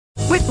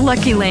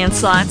Lucky Land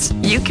Slots,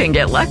 you can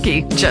get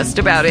lucky just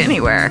about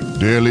anywhere.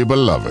 Dearly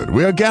beloved,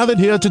 we are gathered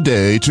here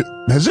today to...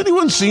 Has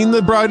anyone seen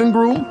the bride and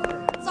groom?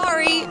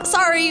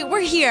 Sorry, we're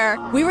here.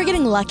 We were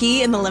getting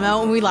lucky in the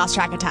limo and we lost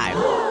track of time.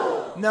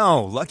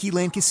 No, Lucky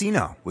Land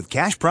Casino, with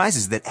cash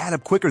prizes that add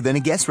up quicker than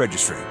a guest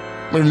registry.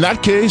 In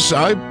that case,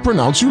 I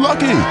pronounce you lucky.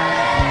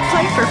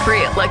 Play for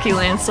free at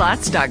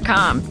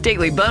LuckyLandSlots.com.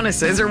 Daily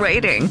bonuses are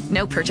waiting.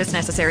 No purchase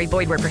necessary.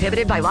 Void where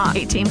prohibited by law.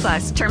 18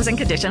 plus. Terms and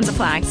conditions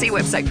apply. See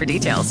website for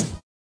details.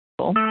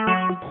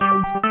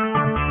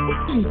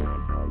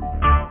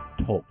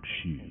 Talk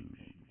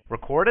shoes.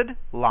 Recorded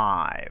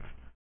live.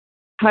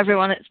 Hi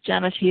everyone, it's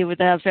Janet here with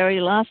our very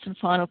last and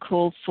final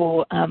call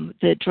for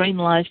the Dream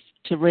Life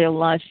to Real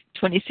Life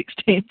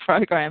 2016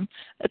 program.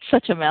 It's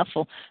such a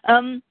mouthful.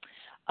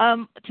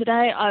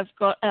 Today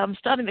I'm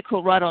starting the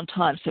call right on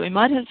time, so we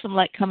might have some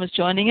latecomers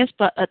joining us,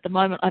 but at the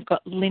moment I've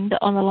got Linda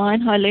on the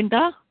line. Hi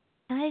Linda.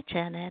 Hi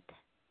Janet.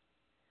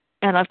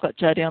 And I've got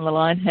Jody on the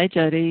line. Hey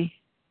Jody.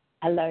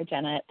 Hello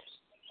Janet.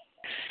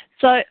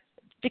 So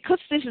because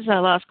this is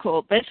our last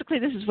call, basically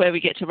this is where we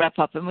get to wrap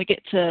up and we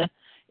get to,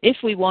 if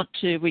we want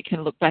to, we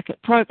can look back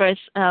at progress.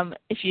 For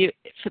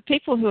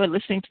people who are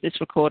listening to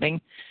this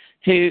recording,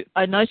 who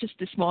I noticed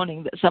this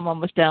morning that someone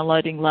was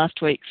downloading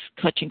last week's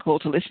coaching call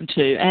to listen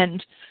to,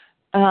 and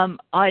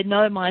I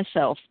know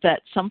myself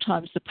that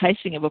sometimes the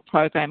pacing of a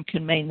program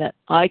can mean that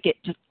I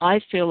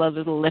feel a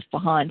little left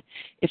behind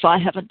if I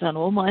haven't done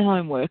all my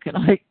homework, and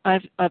I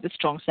have a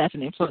strong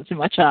Saturn influence in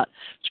my chart,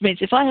 which means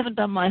if I haven't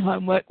done my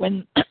homework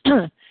when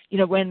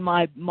when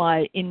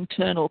my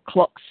internal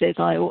clock says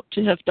I ought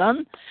to have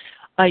done,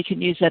 I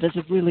can use that as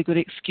a really good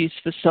excuse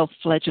for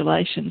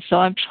self-flagellation. So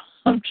I'm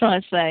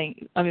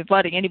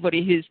inviting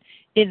anybody who's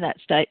in that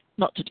state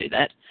not to do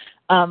that,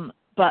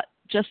 but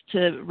just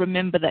to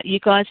remember that you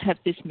guys have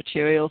this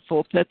material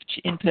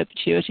in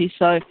perpetuity,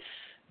 so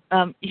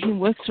you can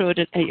work through it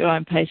at your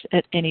own pace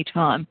at any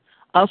time.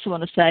 I also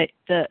want to say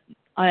that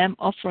I am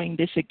offering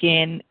this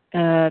again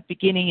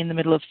beginning in the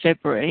middle of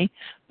February,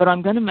 but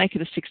I'm going to make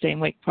it a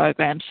 16-week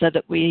program so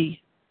that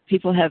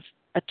people have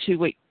a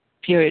 2-week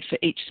period for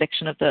each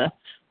section of the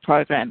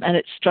program, and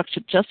it's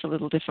structured just a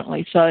little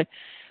differently. So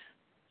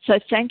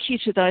thank you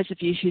to those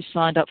of you who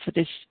signed up for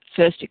this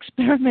first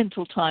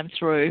experimental time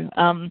through.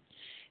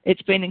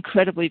 It's been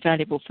incredibly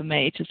valuable for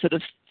me to sort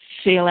of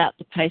feel out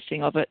the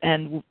pacing of it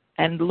and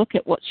look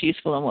at what's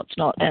useful and what's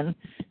not, and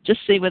just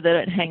see whether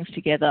it hangs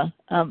together.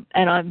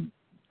 And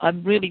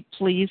I'm really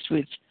pleased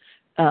with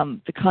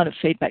the kind of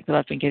feedback that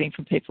I've been getting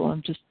from people.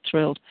 I'm just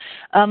thrilled.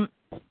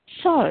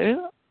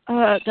 So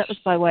that was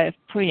by way of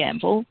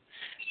preamble.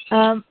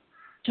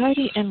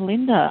 Jody and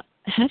Linda,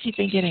 how have you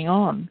been getting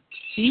on?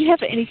 Do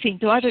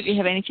either of you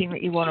have anything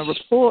that you want to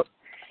report?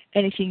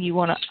 Anything you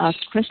want to ask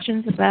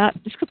questions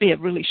about? This could be a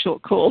really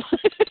short call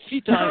if you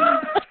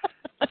don't.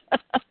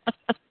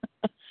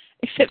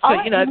 Except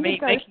for, me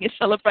making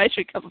a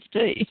celebratory cup of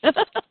tea.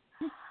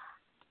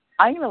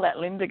 I'm going to let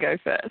Linda go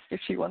first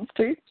if she wants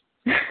to.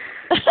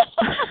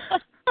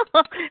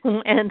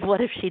 And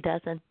what if she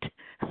doesn't?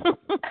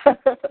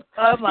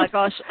 Oh my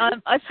gosh,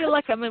 I feel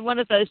like I'm in one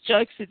of those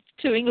jokes with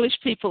two English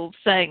people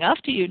saying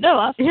after you. No,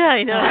 after Yeah,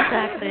 I know,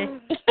 exactly.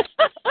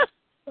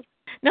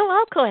 No,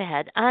 I'll go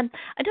ahead. I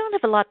don't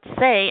have a lot to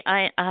say.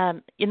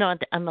 I'm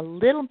a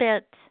little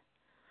bit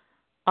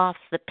off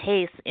the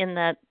pace in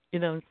that,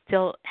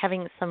 still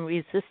having some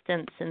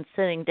resistance in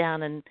sitting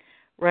down and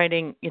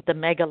writing the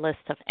mega list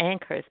of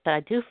anchors. But I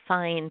do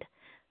find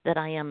that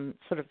I am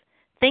sort of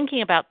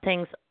thinking about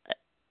things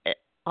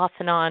off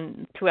and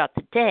on throughout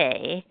the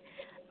day,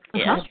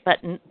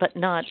 but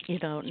not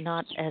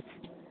not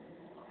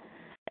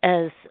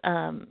as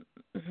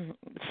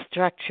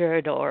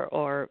structured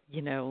or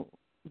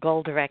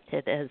goal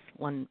directed as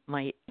one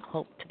might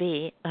hope to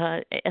be,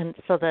 and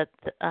so that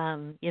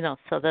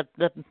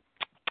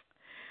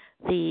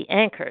the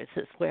anchors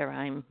is where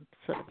I'm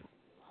sort of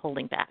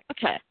holding back.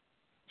 Okay,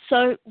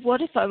 so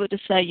what if I were to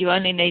say you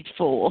only need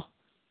 4?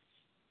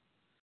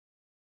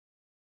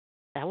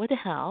 That would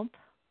help.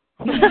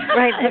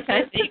 Right.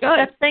 Okay, there you go.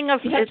 That thing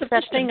of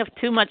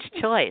too much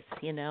choice,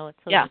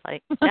 It's sort of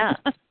like,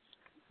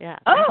 yeah.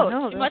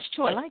 Oh, too much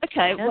choice.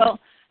 Okay, well,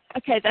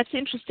 that's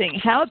interesting.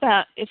 How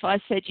about if I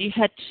said you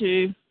had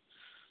to,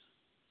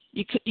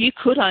 you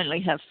could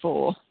only have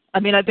 4? I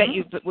mean, I bet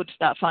you would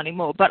start finding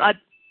more. But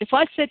if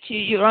I said to you,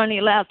 you're only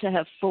allowed to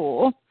have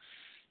 4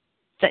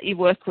 that you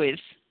work with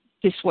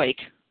this week,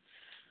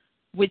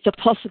 with the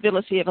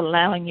possibility of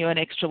allowing you an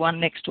extra one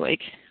next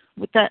week,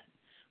 would that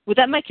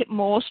make it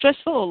more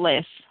stressful or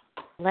less?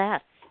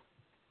 Less.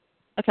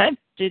 Okay,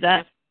 do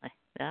that.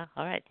 Yeah,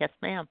 all right. Yes,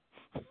 ma'am.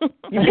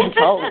 You've been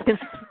told.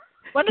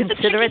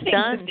 Consider it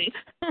done.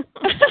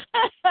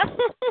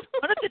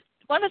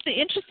 One of the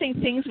interesting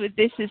things with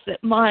this is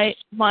that my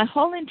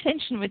whole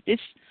intention with this,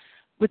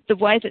 with the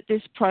way that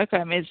this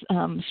program is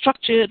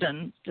structured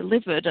and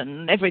delivered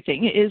and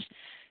everything, is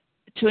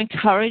to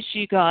encourage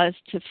you guys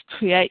to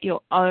create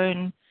your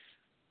own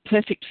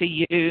perfect for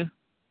you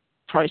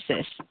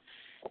process.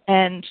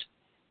 And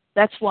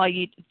that's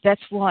why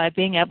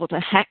being able to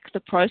hack the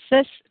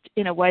process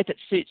in a way that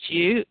suits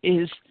you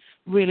is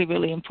really,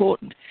 really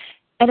important.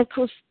 And, of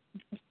course,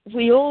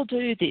 we all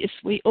do this.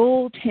 We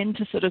all tend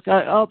to sort of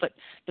go, oh, but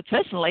the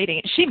person leading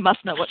it, she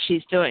must know what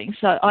she's doing,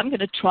 so I'm going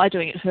to try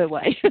doing it her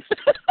way.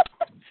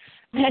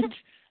 And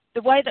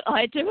the way that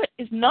I do it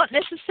is not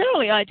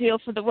necessarily ideal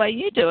for the way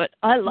you do it.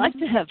 I like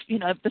to have,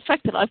 the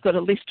fact that I've got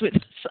a list with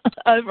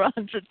over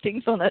 100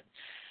 things on it,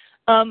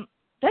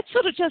 that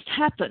sort of just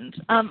happened.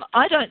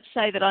 I don't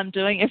say that I'm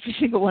doing every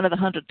single one of the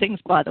 100 things,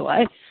 by the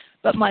way,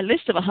 but my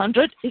list of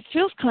 100, it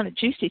feels kind of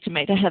juicy to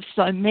me to have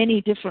so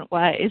many different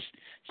ways,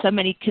 so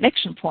many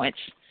connection points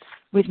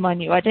with my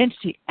new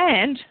identity.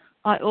 And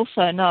I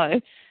also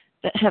know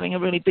that having a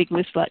really big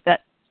list like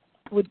that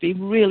would be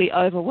really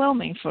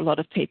overwhelming for a lot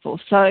of people.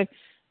 So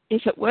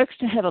if it works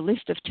to have a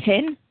list of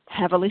 10,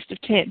 have a list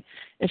of 10.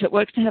 If it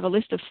works to have a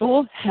list of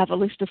 4, have a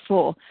list of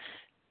 4.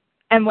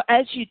 And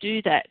as you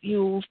do that,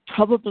 you'll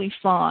probably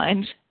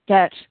find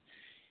that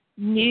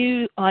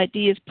new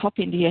ideas pop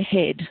into your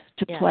head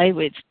to play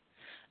with.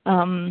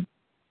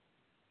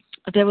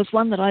 There was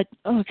one that I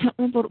can't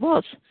remember what it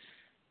was.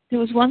 There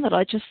was one that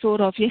I just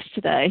thought of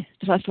yesterday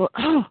that I thought,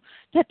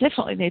 that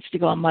definitely needs to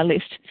go on my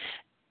list.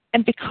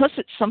 And because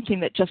it's something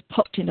that just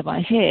popped into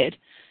my head,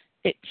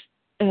 it's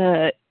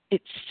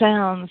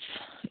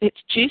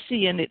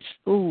juicy and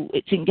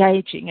it's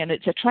engaging and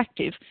it's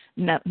attractive.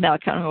 Now I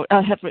can't remember.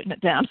 I have written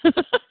it down,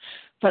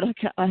 but I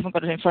haven't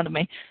got it in front of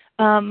me.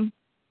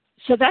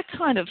 So that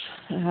kind of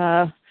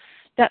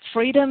that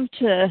freedom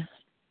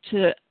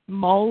to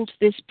mould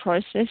this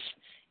process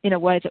in a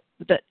way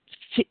that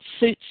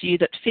suits you,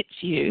 that fits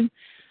you,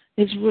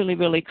 is really,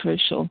 really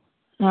crucial.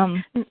 So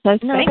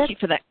thank you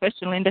for that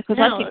question, Linda,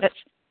 because I think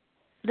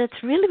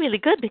that's really, really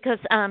good, because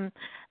I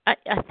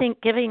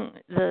think giving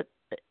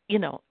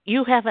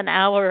you have an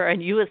hour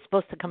and you are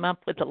supposed to come up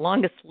with the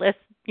longest list,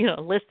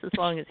 list as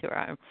long as your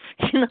arm,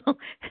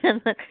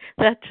 and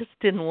that just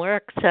didn't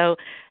work. So,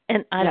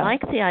 and I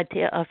like the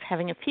idea of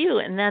having a few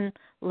and then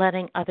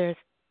letting others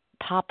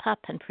pop up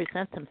and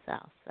present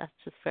themselves. That's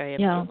just very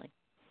appealing.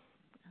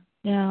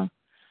 Yeah.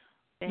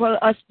 Well,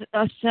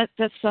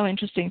 that's so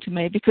interesting to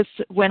me, because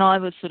when I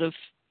was sort of,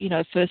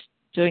 first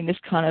doing this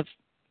kind of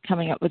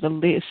coming up with a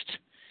list,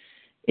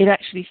 it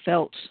actually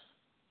felt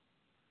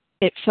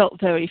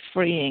very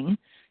freeing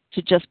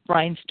to just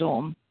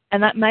brainstorm.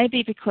 And that may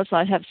be because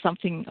I have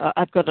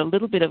I've got a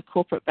little bit of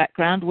corporate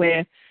background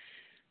where,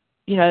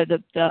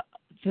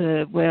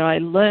 where I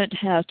learned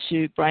how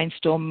to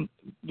brainstorm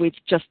with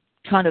just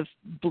kind of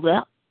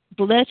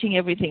blurting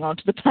everything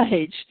onto the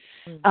page,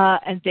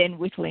 and then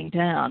whittling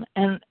down.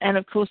 And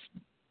of course,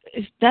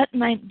 that's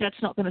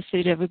not going to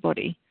suit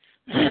everybody.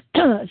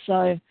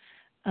 So,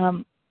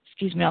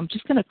 excuse me, I'm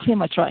just going to clear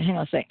my throat. Hang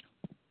on a sec.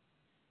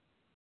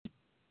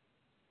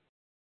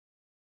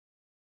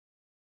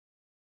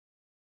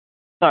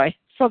 Sorry,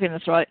 frog in the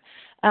throat.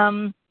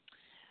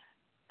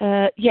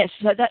 Yes,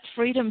 so that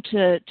freedom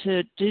to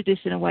do this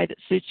in a way that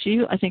suits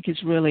you, I think,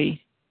 is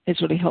really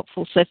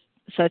helpful.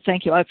 So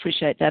thank you. I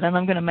appreciate that, and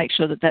I'm going to make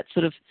sure that that's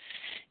sort of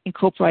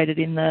incorporated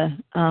in the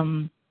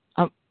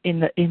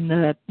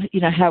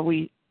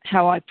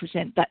how I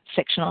present that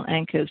section on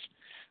anchors,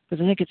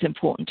 because I think it's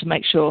important to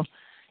make sure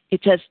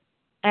it's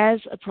as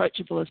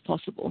approachable as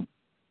possible.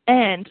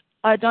 And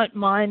I don't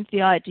mind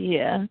the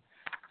idea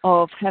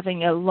of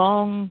having a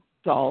long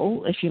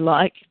goal, if you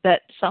like,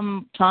 that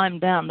sometime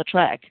down the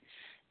track,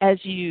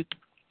 as you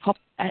pop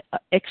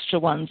extra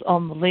ones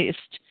on the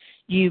list,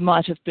 you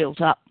might have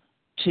built up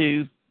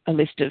to a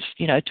list of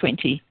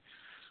 20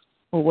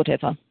 or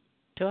whatever.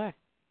 Sure.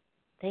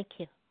 Thank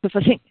you. Because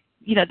I think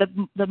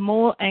the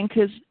more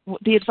anchors,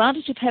 the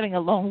advantage of having a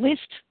long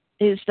list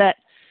is that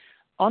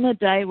on a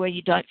day where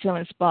you don't feel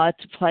inspired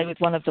to play with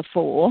one of the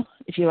 4,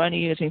 if you're only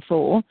using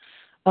 4,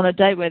 on a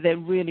day where they're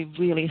really,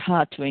 really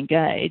hard to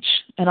engage,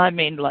 and I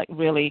mean like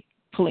really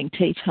pulling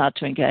teeth hard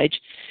to engage,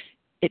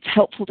 it's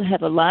helpful to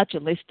have a larger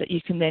list that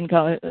you can then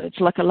go, it's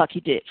like a lucky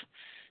dip.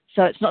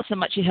 So it's not so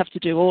much you have to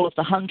do all of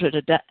the 100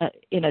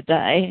 in a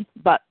day,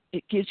 but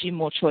it gives you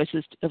more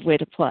choices of where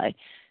to play.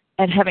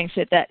 And having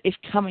said that, if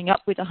coming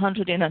up with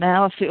 100 in an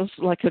hour feels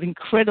like an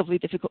incredibly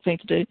difficult thing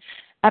to do,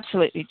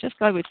 absolutely, just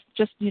go with,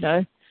 just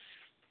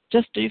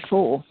do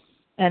 4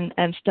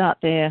 and start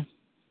there.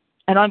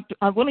 And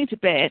I'm willing to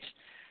bet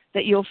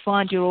that you'll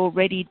find you're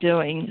already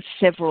doing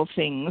several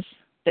things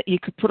that you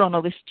could put on a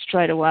list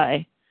straight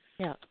away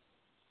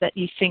that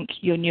you think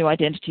your new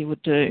identity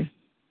would do.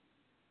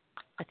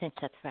 I think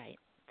that's right.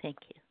 Thank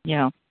you.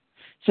 Yeah.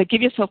 So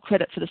give yourself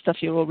credit for the stuff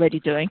you're already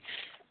doing.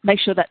 Make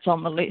sure that's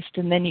on the list,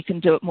 and then you can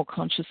do it more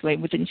consciously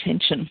with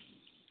intention.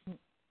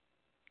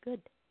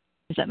 Good.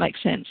 Does that make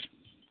sense?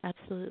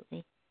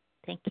 Absolutely.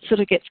 Thank you. It sort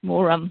of gets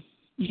more,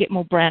 you get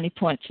more brownie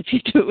points if you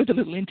do it with a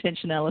little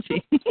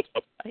intentionality.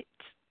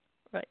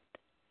 Right.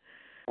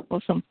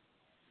 Awesome.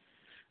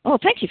 Oh,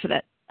 thank you for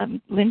that,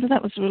 Linda.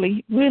 That was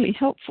really, really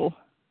helpful.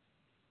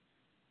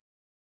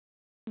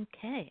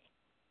 Okay.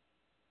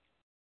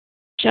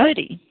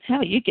 Jody, how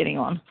are you getting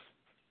on?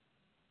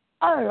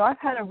 Oh, I've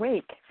had a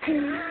week.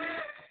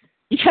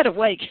 You've had a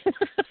week.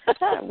 I've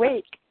had a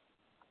week.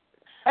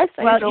 I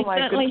saved all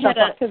my good stuff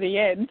up to the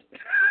end.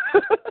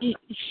 You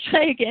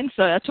say again.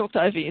 Sorry, I talked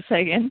over you.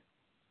 Say again.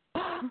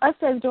 I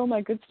saved all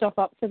my good stuff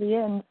up to the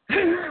end.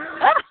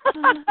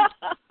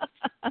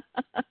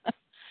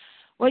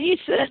 Well, you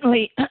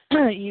certainly,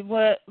 you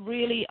were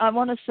really, I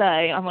want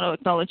to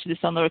acknowledge this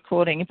on the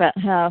recording about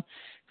how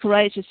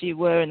courageous you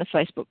were in the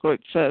Facebook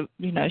group for,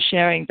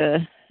 sharing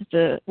the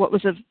what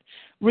was a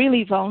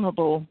really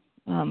vulnerable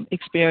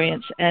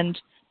experience. And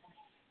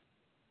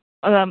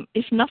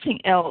if nothing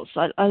else,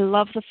 I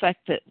love the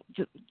fact that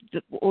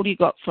all you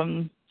got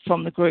from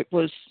the group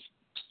was,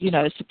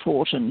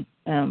 support and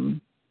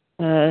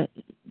a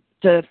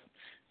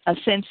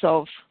sense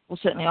of, well,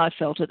 certainly I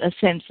felt it, a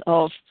sense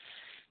of,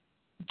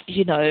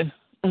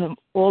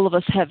 all of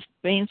us have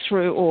been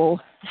through or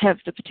have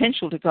the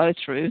potential to go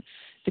through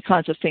the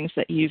kinds of things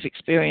that you've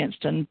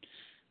experienced. And,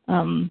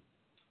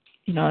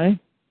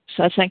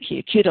 so thank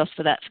you. Kudos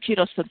for that.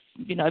 Kudos for,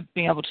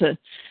 being able to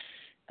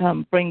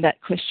bring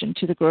that question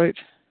to the group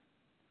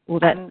or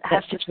that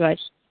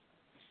situation.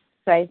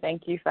 Say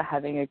thank you for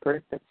having a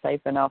group that's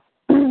safe enough.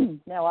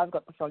 Now I've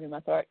got the frog in my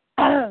throat.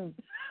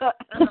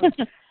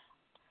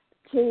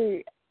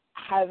 To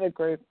have a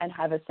group and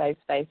have a safe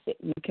space that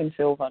you can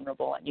feel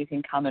vulnerable and you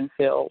can come and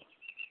feel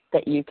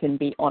that you can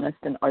be honest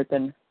and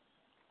open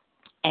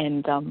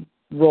and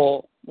raw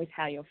with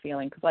how you're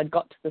feeling. Because I'd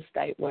got to the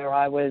state where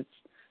I was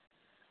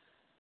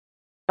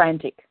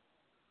frantic.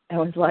 I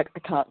was like, I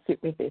can't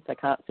sit with this.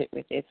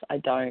 I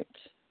don't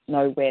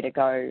know where to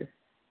go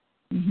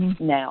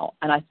now.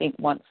 And I think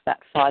once that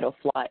fight or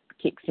flight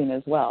kicks in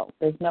as well,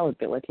 there's no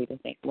ability to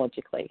think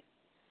logically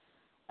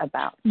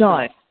about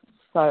stuff.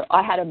 So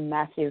I had a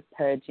massive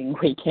purging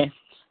weekend.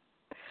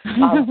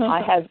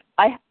 I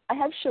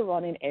have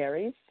Chiron in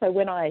Aries, so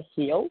when I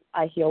heal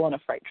on a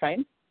freight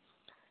train.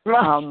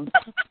 Right.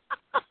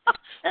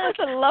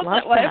 I love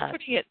that way of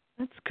putting it.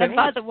 That's great. And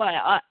by the way,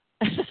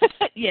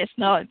 yes,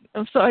 no,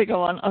 I'm sorry,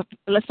 go on.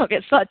 Let's not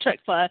get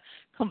sidetracked by a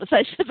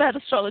conversation about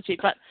astrology,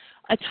 but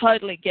I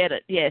totally get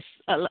it, yes.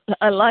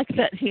 I like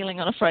that healing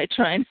on a freight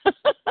train.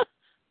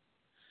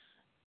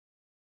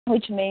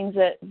 Which means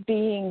that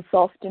being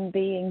soft and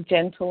being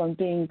gentle and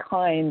being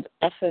kind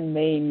often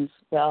means,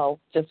 well,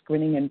 just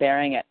grinning and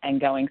bearing it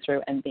and going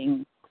through and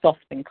being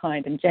soft and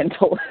kind and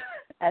gentle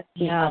at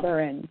the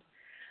other end.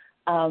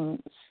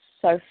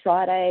 So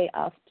Friday,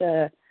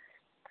 after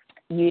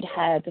you'd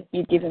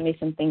given me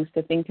some things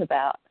to think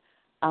about,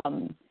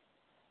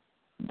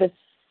 the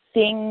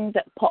thing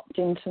that popped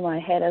into my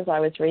head as I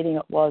was reading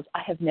it was,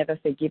 I have never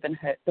forgiven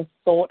her. The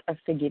thought of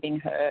forgiving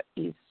her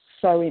is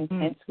so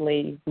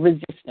intensely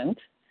resistant.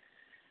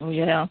 Oh,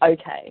 yeah.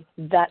 Okay,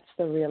 that's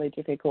the really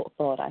difficult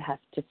thought I have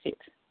to sit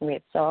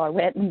with. So I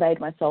went and made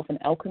myself an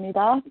alchemy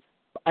bath.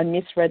 I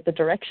misread the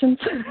directions.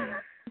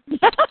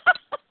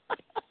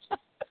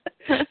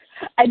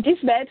 I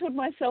dismantled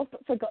myself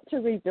but forgot to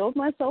rebuild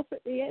myself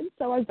at the end.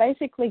 So I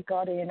basically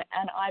got in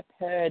and I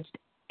purged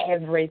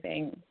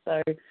everything.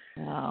 So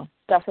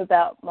stuff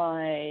about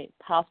my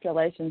past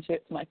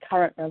relationships, my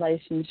current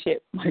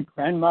relationship, my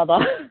grandmother,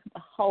 the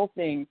whole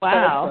thing.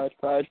 Wow.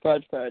 Purge.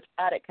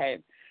 Out it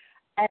came.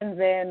 And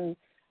then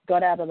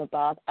got out of the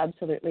bath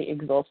absolutely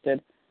exhausted,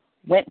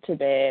 went to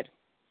bed,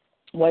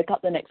 woke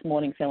up the next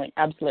morning feeling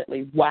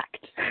absolutely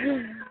whacked.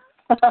 And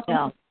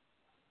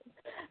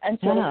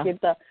sort of did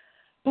but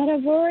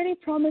I've already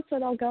promised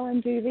that I'll go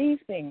and do these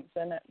things.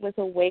 And it was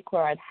a week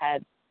where I'd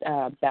had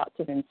bouts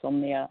of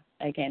insomnia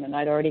again, and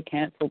I'd already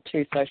cancelled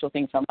 2 social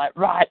things. So I'm like,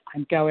 right,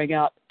 I'm going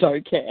out,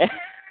 don't care.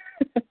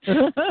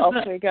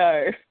 Off we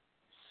go.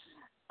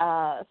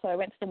 So I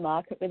went to the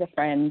market with a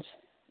friend,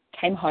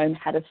 came home,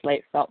 had a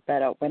sleep, felt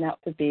better, went out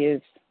for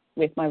beers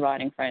with my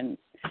writing friends,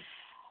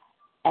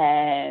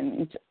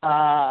 and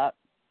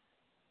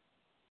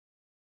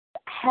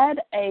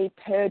had a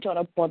purge on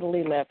a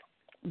bodily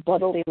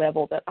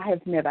level that I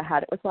have never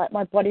had. It was like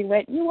my body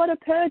went, you want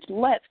to purge?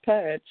 Let's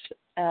purge,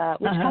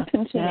 which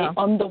happened to me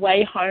on the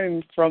way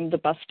home from the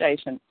bus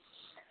station.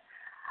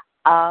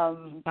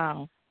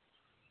 Wow.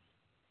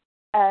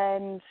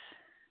 And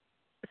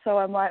so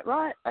I'm like,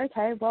 right,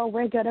 okay, well,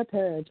 we're going to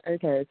purge.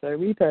 Okay, so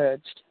we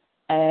purged.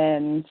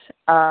 And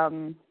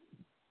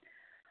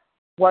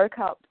woke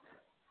up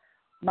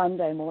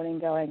Monday morning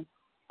going,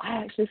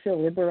 I actually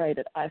feel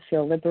liberated. I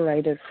feel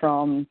liberated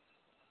from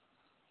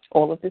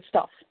all of this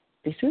stuff.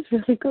 This is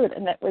really good.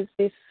 And it was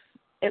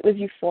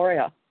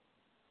euphoria.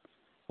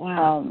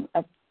 Wow.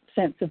 A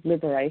sense of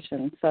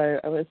liberation. So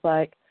it was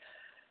like,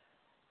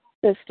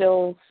 there's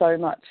still so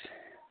much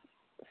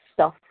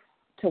stuff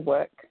to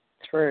work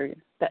through,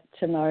 that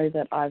to know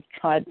that I've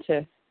tried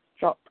to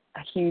drop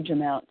a huge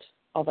amount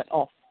of it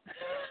off.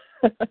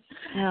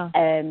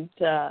 And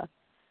to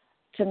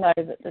know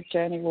that the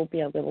journey will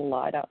be a little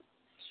lighter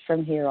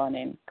from here on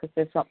in, because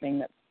there's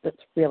something that's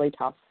really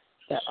tough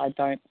that I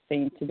don't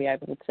seem to be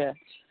able to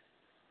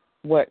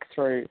work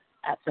through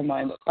at the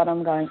moment. But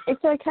I'm going,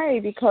 it's okay,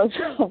 because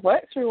I've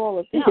worked through all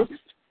of this.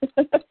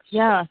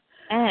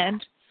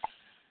 And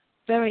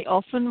very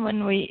often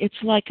when it's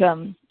like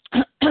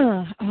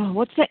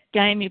what's that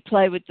game you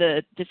play with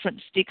the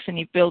different sticks and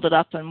you build it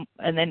up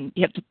and then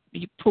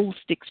you pull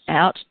sticks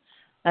out,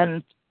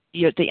 and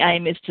the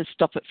aim is to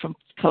stop it from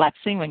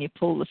collapsing when you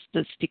pull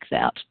the sticks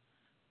out.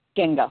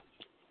 Jenga.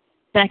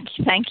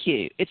 Thank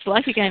you. It's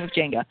like a game of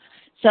Jenga.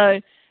 So,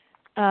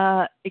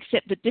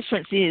 except the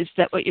difference is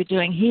that what you're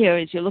doing here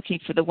is you're looking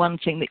for the one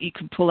thing that you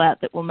can pull out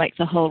that will make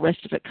the whole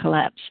rest of it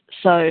collapse.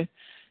 So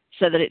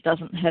that it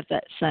doesn't have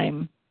that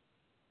same,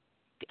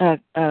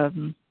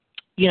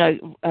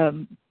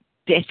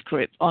 death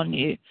grip on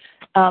you.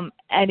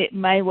 And it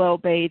may well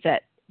be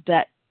that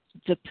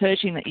the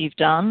purging that you've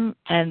done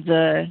and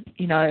the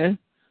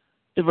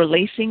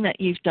releasing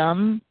that you've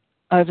done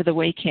over the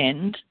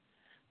weekend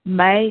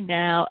may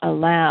now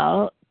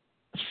allow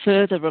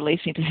further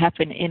releasing to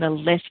happen in a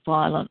less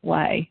violent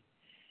way.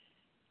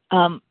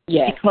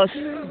 Because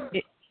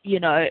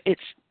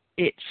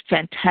it's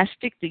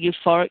fantastic, the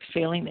euphoric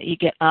feeling that you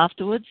get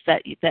afterwards,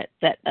 that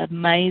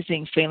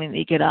amazing feeling that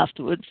you get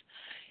afterwards.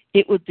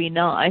 It would be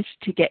nice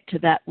to get to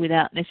that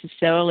without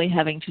necessarily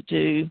having to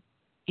do,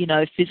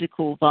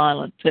 physical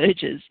violent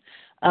purges.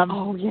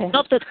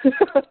 Not that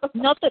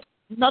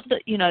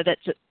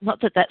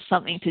that's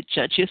something to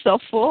judge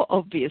yourself for,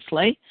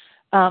 obviously.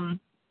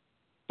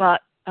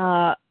 But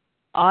I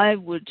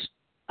would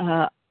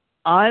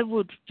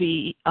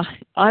be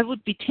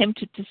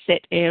tempted to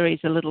set Aries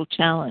a little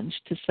challenge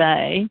to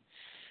say,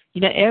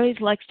 Aries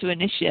likes to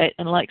initiate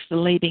and likes the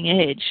leading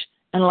edge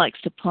and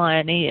likes to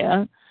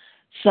pioneer.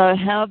 So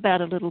how about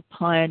a little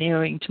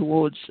pioneering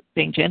towards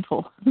being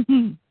gentle?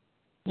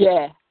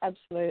 Yeah,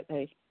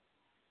 absolutely.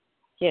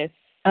 Yes.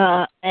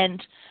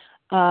 And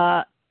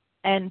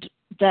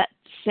that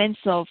sense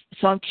of,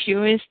 so I'm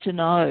curious to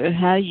know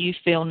how you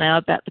feel now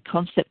about the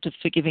concept of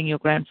forgiving your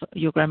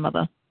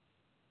grandmother.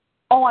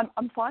 Oh,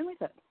 I'm fine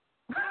with it.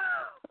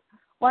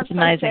 Once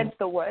I said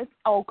the words,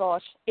 oh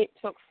gosh, it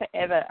took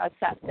forever. I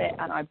sat there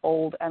and I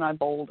bawled and I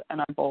bawled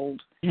and I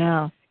bawled.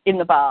 Yeah. In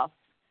the bath,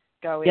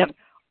 going, yep.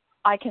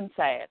 I can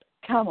say it.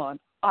 Come on,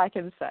 I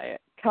can say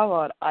it. Come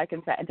on, I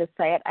can say it. And just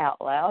say it out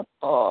loud.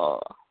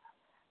 Oh.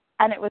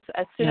 And it was,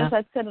 as soon as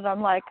I said it,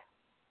 I'm like,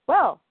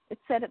 well,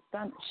 it's said, it's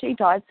done. She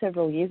died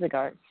several years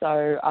ago.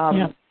 So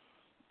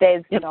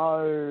there's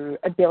no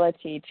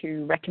ability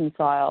to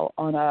reconcile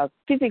on a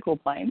physical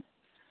plane.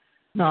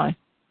 No.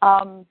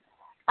 And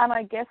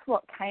I guess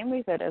what came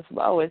with it as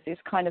well is this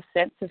kind of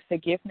sense of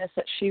forgiveness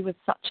that she was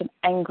such an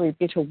angry,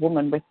 bitter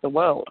woman with the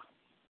world.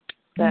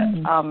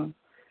 That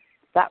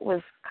that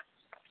was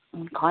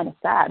kind of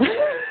sad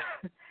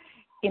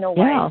in a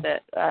way,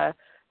 that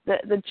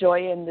the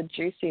joy and the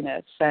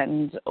juiciness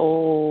and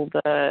all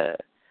the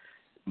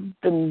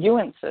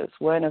nuances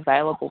weren't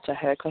available to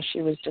her because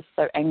she was just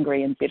so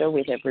angry and bitter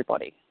with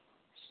everybody.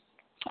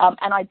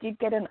 And I did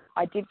get an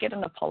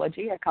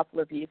apology a couple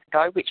of years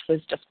ago, which was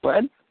just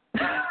words,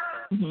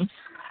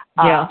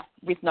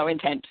 with no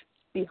intent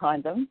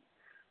behind them.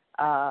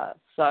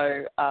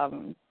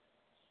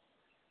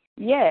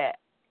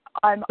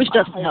 Which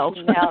doesn't help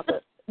now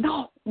that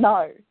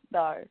no.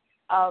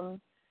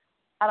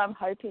 And I'm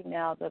hoping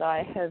now that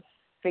I have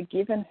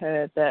forgiven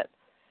her that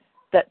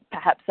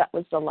perhaps that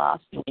was the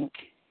last link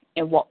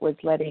in what was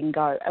letting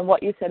go. And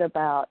what you said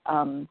about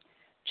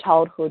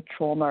childhood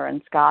trauma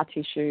and scar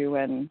tissue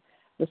and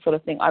the sort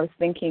of thing, I was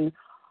thinking,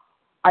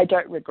 I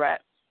don't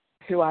regret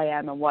who I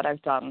am and what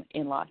I've done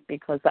in life,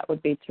 because that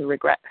would be to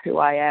regret who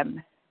I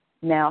am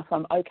now. So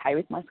I'm okay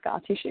with my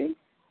scar tissue.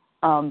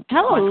 Hallelujah.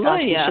 My scar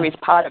tissue is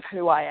part of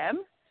who I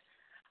am.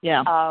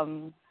 Yeah.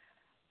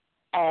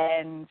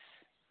 And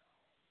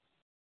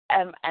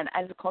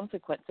as a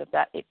consequence of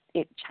that, it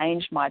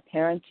changed my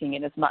parenting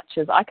in as much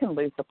as I can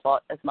lose the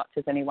plot as much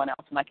as anyone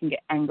else, and I can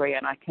get angry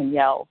and I can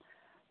yell.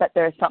 But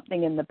there is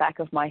something in the back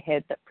of my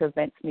head that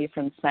prevents me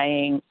from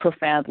saying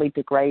profoundly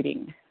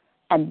degrading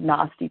and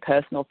nasty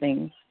personal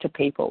things to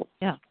people,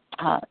 to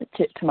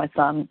my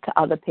son, to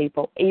other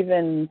people.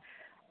 Even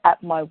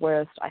at my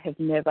worst, I have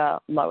never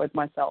lowered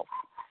myself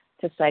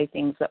to say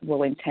things that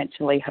will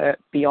intentionally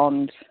hurt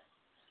beyond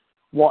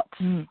what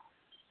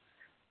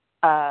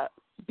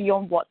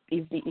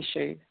is the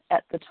issue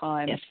at the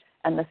time. Yes.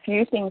 And the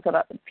few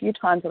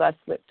times that I've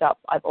slipped up,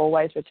 I've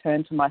always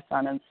returned to my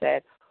son and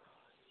said,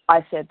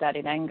 I said that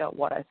in anger.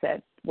 What I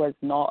said was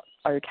not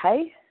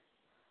okay.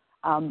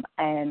 And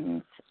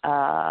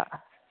I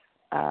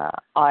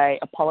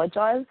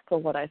apologize for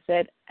what I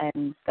said,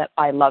 and that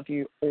I love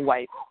you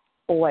always.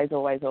 Always,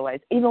 always, always.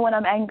 Even when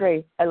I'm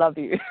angry, I love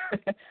you.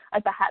 I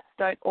perhaps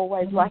don't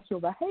always like your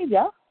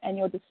behavior and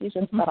your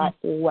decisions, but I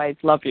always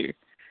love you.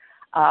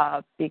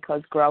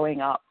 Because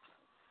growing up,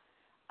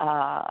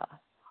 I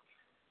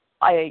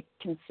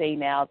can see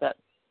now that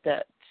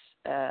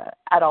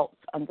adults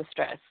under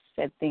stress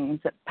said things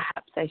that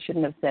perhaps they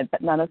shouldn't have said,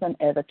 but none of them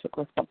ever took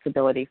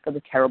responsibility for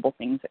the terrible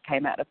things that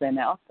came out of their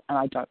mouth, and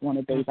I don't want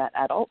to be that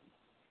adult.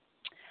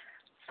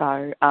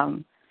 So,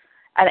 and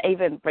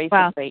even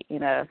recently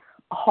in a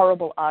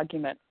horrible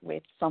argument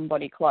with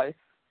somebody close,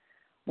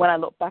 when I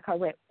look back, I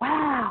went,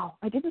 wow,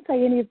 I didn't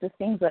say any of the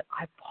things that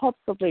I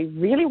possibly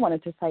really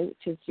wanted to say,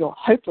 which is you're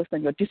hopeless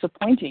and you're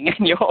disappointing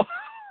and you're all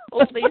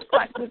these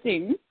types of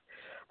things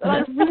that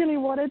I really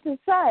wanted to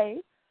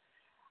say.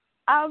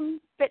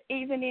 But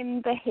even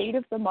in the heat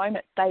of the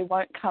moment, they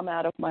won't come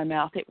out of my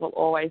mouth. It will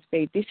always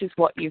be, this is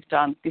what you've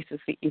done. This is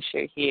the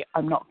issue here.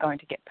 I'm not going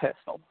to get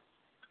personal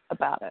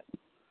about it.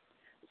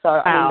 So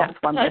I mean, that's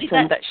one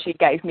lesson that she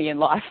gave me in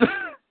life.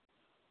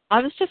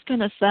 I was just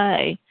going to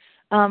say,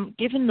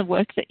 given the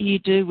work that you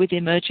do with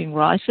emerging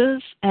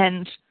writers,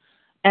 and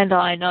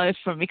I know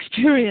from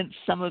experience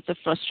some of the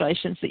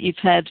frustrations that you've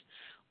had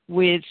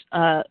with,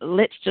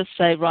 let's just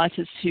say,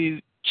 writers who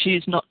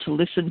choose not to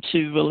listen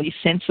to really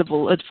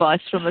sensible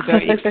advice from a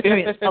very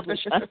experienced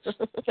publisher.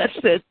 That's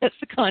the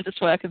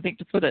kindest way I can think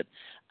to put it.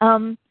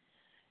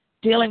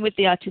 Dealing with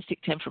the artistic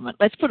temperament,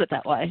 let's put it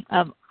that way.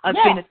 I've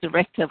been a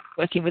director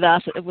working with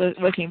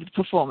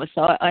performers,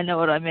 so I know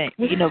what I mean.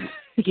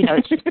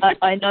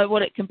 I know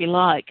what it can be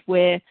like,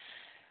 where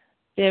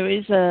there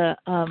is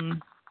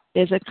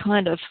there's a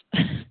kind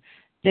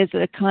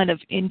of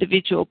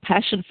individual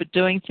passion for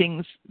doing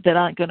things that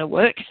aren't going to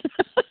work.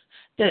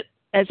 That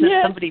as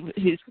somebody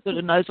who sort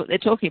of knows what they're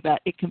talking about,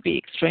 it can be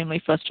extremely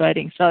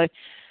frustrating. So,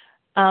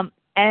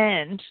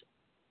 and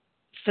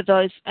for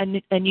those,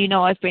 and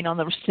I've been on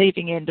the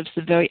receiving end of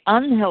some very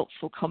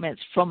unhelpful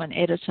comments from an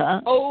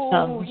editor.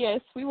 Oh,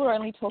 yes, we were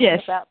only talking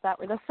about that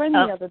with a friend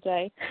the other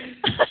day.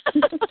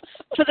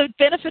 For the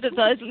benefit of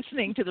those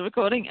listening to the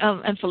recording,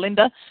 and for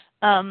Linda,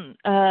 some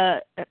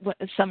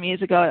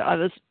years ago, I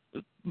was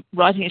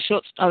writing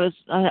I was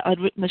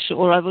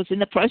in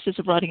the process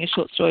of writing a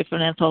short story for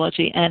an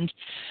anthology, and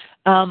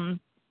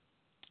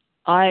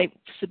I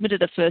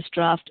submitted a first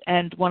draft,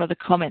 and one of the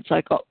comments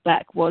I got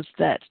back was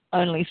that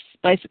only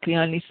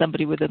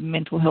somebody with a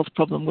mental health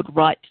problem would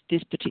write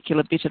this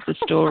particular bit of the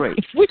story,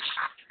 which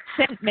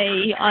sent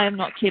me, I am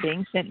not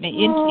kidding, in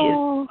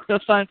tears to a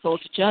phone call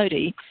to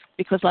Jodie,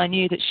 because I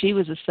knew that she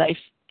was a safe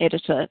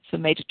editor for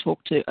me to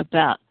talk to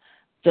about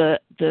the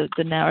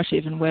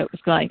narrative and where it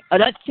was going. I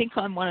don't think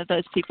I'm one of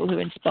those people who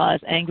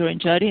inspires anger in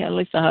Jodie, at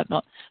least I hope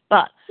not.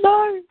 But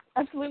no,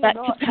 absolutely that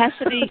not.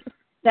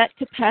 That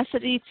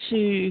capacity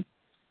to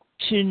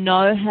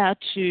know how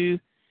to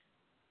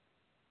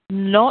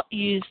not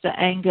use the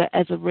anger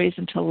as a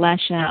reason to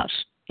lash out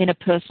in a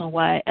personal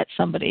way at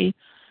somebody,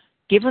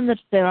 given that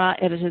there are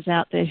editors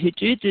out there who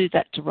do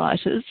that to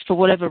writers for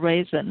whatever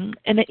reason,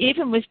 and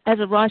even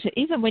as a writer,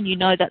 even when you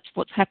know that's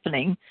what's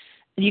happening,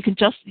 and you can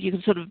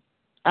sort of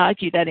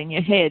argue that in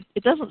your head,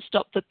 it doesn't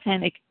stop the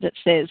panic that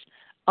says,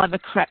 I'm a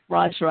crap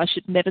writer, I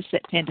should never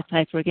set pen to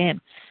paper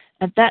again.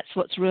 And that's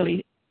what's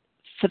really,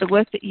 for the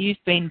work that you've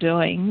been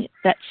doing,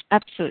 that's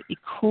absolutely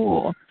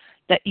core,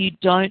 that you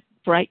don't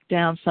break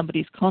down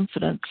somebody's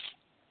confidence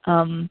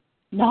by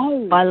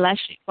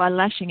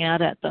lashing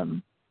out at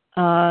them.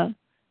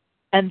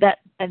 And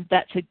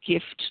that's a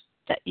gift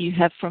that you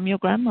have from your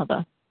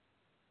grandmother.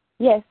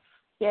 Yes,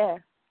 yeah,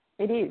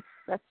 it is.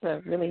 That's a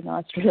really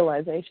nice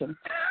realization.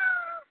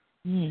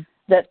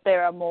 That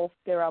there are more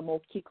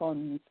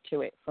kick-ons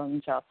to it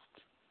from just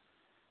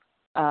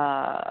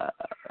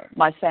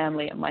my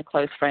family and my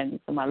close friends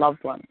and my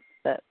loved ones.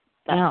 That's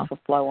a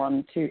flow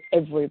on to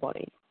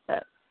everybody.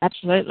 That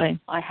absolutely.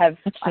 I have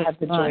the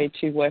joy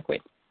to work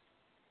with.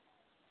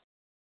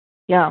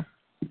 Yeah.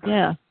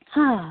 That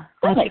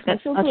makes me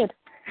feel good.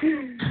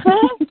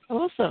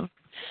 Awesome.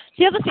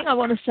 The other thing I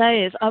want to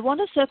say is I want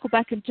to circle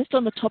back and just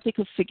on the topic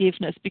of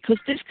forgiveness, because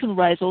this can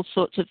raise all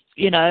sorts of,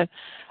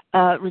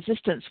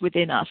 resistance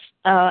within us.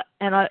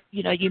 And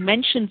you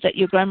mentioned that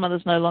your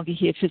grandmother's no longer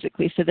here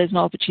physically, so there's no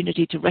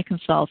opportunity to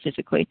reconcile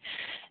physically.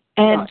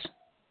 And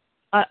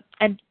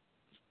and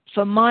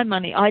for my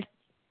money, I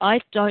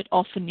don't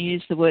often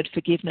use the word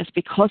forgiveness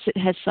because it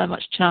has so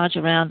much charge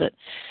around it.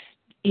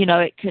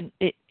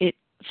 It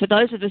for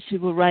those of us who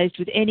were raised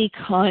with any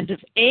kind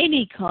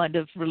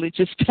of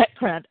religious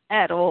background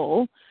at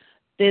all,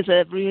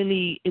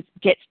 it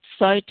gets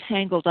so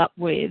tangled up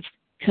with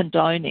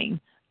condoning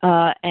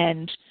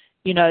and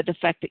the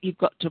fact that you've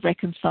got to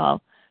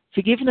reconcile.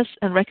 Forgiveness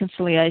and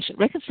reconciliation.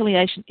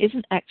 Reconciliation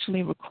isn't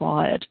actually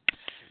required.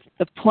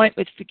 The point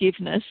with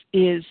forgiveness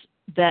is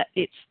that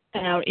it's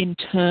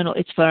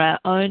for our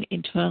own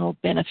internal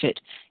benefit.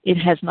 It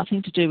has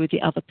nothing to do with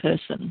the other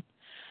person.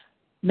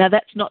 Now,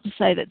 that's not to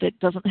say that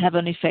doesn't have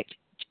an effect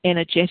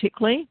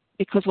energetically,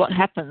 because what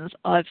happens,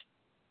 I've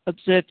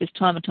observed this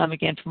time and time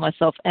again for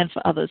myself and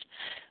for others,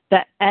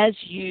 that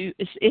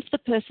if the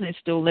person is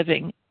still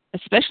living,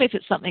 especially if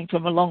it's something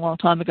from a long, long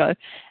time ago,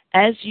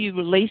 as you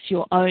release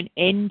your own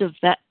end of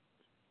that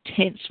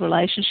tense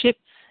relationship,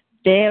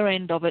 their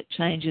end of it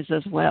changes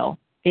as well.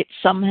 It's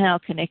somehow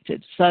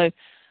connected. So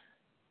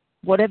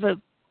whatever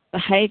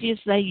behaviours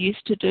they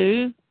used to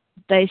do,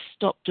 they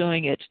stop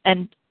doing it.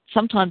 And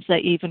sometimes they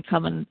even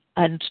come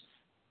and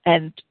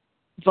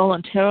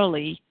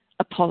voluntarily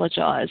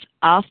apologise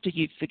after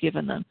you've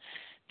forgiven them.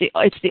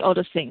 It's the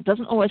oddest thing. It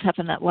doesn't always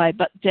happen that way,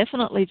 but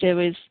definitely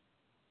there is,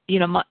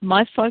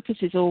 my focus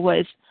is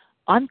always,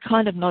 I'm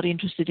kind of not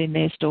interested in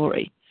their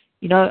story.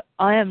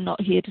 I am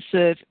not here to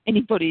serve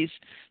anybody's,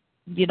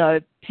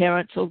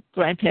 parents or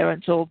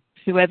grandparents or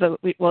whoever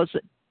it was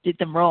that did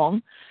them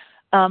wrong.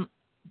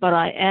 But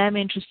I am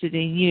interested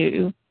in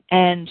you,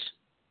 and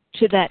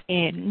to that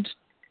end,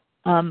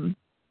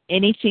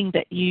 anything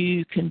that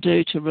you can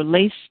do to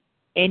release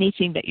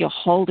anything that you're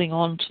holding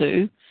on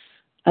to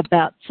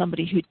about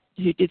somebody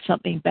who did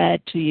something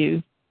bad to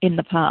you in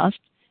the past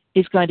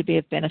is going to be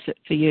of benefit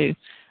for you.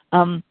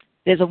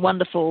 There's a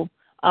wonderful,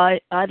 I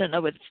don't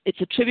know if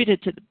it's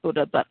attributed to the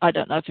Buddha, but I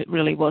don't know if it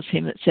really was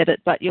him that said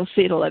it, but you'll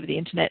see it all over the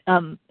internet.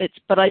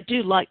 But I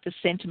do like the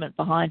sentiment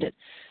behind it.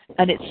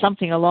 And it's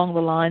something along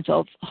the lines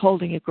of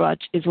holding a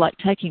grudge is like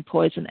taking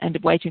poison and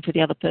waiting for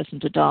the other person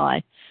to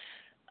die.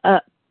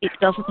 It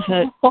doesn't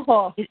hurt.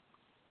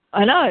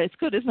 I know, it's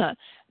good, isn't it?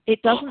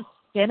 It doesn't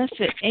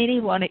benefit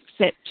anyone it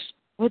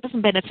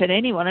doesn't benefit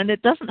anyone, and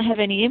it doesn't have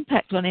any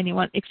impact on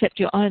anyone except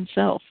your own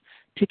self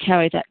to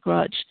carry that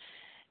grudge.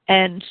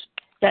 And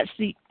that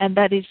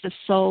is the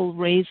sole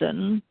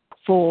reason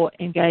for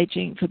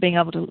engaging, for being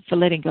able to, for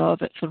letting go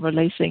of it, for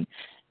releasing.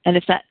 And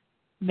if that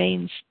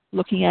means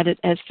looking at it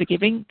as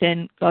forgiving,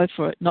 then go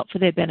for it, not for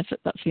their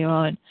benefit, but for your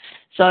own.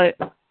 So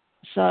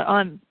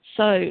I'm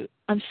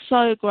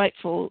so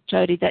grateful,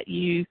 Jody, that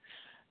you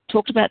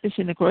talked about this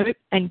in the group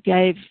and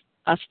gave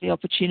us the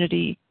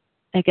opportunity,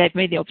 and gave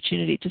me the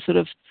opportunity to sort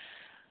of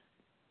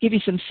give you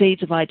some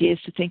seeds of ideas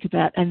to think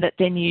about, and that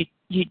then you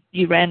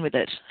ran with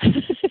it.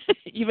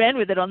 You ran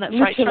with it on that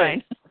freight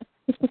train.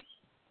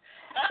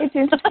 It's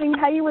interesting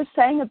how you were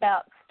saying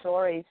about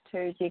stories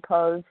too,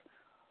 because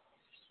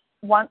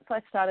once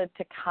I started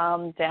to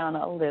calm down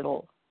a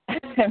little,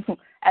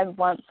 and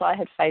once I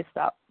had faced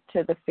up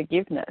to the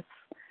forgiveness,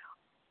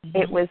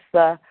 it was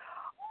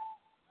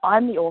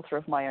I'm the author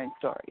of my own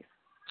stories.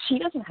 She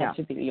doesn't have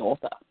to be the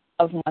author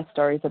of my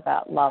stories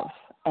about love.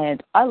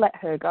 And I let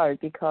her go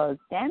because,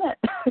 damn it,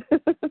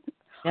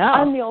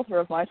 I'm the author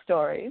of my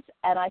stories.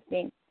 And I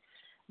think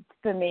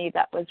for me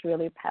that was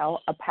really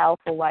a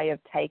powerful way of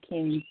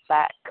taking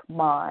back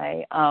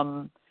my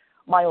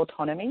my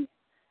autonomy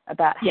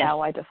about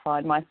how I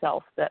define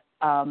myself. That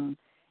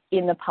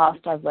in the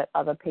past I've let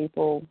other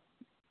people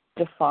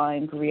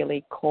define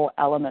really core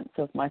elements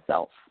of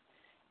myself.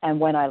 And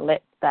when I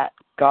let that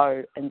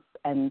go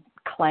and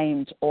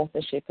claimed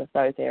authorship of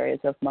those areas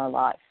of my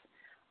life,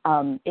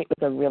 it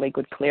was a really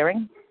good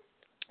clearing.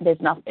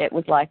 It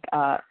was like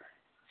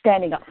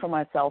standing up for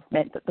myself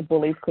meant that the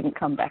bullies couldn't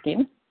come back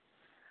in.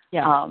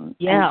 And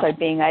so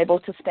being able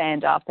to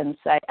stand up and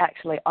say,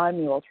 actually, I'm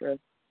the author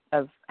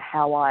of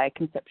how I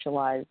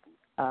conceptualize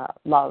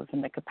love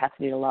and the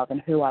capacity to love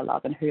and who I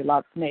love and who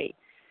loves me,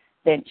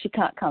 then she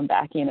can't come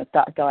back in and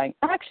start going,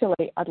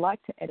 actually, I'd like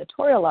to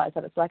editorialize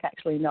it. It's like,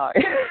 actually, no.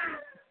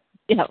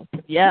 You've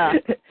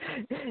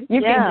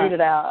been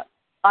rooted out.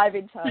 I'm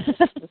in charge of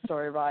the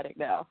story writing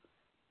now.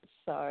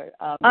 So,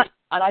 and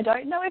I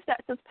don't know if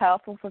that's as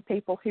powerful for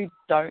people who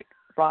don't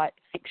write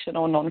fiction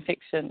or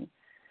non-fiction,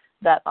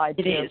 that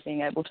idea of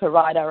being able to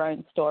write our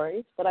own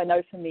stories. But I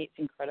know for me it's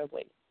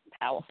incredibly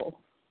powerful.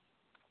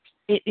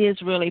 It is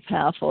really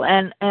powerful.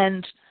 And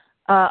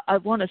I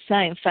want to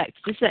say, in fact,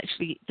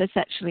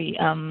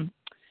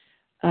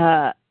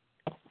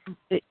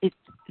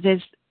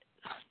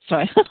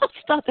 sorry, I'll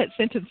start that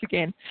sentence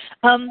again.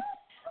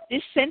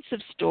 This sense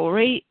of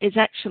story is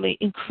actually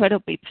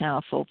incredibly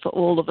powerful for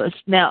all of us.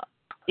 Now,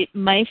 it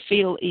may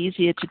feel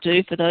easier to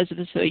do for those of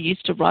us who are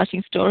used to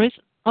writing stories,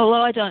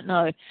 although I don't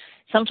know.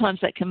 Sometimes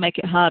that can make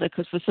it harder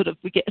because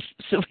we get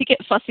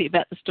fussy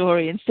about the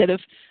story instead of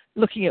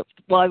looking at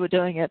why we're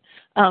doing it.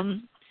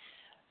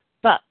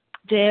 But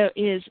there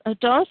is,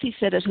 Dorothy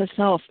said it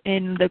herself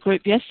in the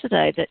group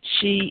yesterday, that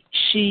she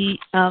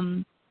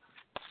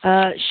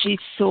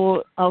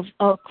saw,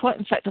 I'll quote,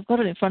 in fact, I've got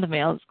it in front of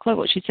me, I'll quote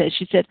what she said.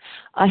 She said,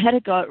 I had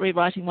a go at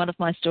rewriting one of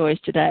my stories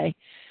today.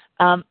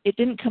 It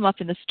didn't come up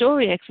in the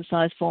story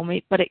exercise for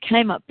me, but it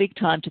came up big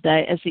time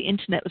today as the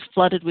internet was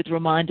flooded with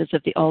reminders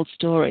of the old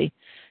story.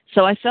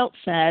 So I felt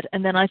sad,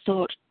 and then I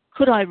thought,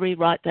 could I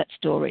rewrite that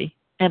story?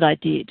 And I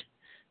did.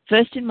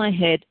 First in my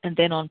head and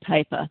then on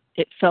paper.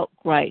 It felt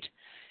great.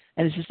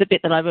 And this is the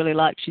bit that I really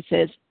like. She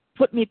says,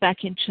 put me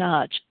back in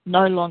charge,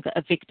 no longer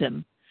a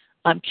victim.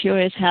 I'm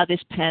curious how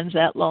this pans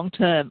out long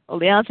term. Well,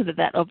 the answer to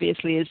that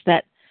obviously is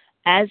that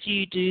as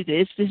you do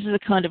this is a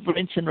kind of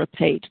rinse and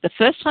repeat. The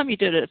first time you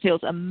do it, it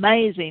feels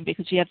amazing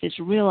because you have this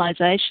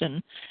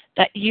realization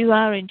that you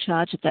are in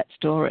charge of that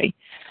story.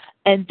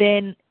 And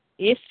then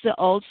if the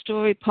old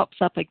story pops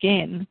up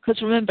again,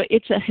 because remember,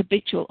 it's a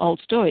habitual old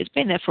story, it's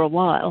been there for a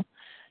while,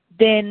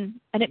 then,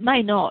 and it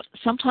may not,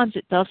 sometimes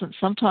it doesn't,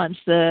 sometimes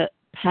the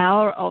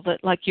power of it,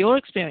 like your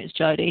experience,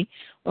 Jody,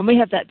 when we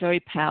have that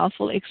very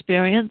powerful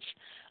experience,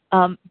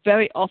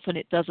 very often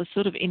it does a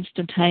sort of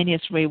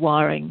instantaneous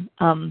rewiring.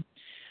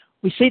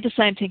 We see the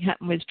same thing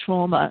happen with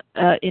trauma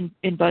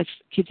in both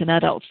kids and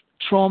adults.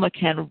 Trauma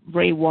can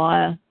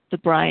rewire the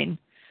brain,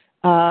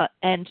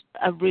 and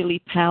a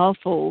really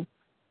powerful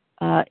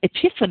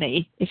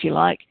epiphany, if you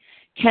like,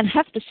 can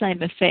have the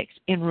same effect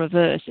in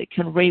reverse. It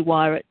can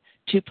rewire it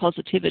to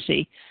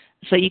positivity.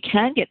 So you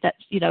can get that,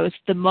 it's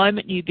the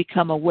moment you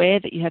become aware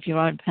that you have your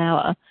own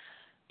power,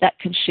 that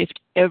can shift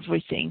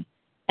everything.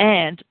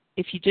 And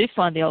if you do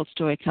find the old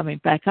story coming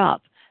back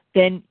up,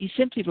 then you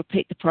simply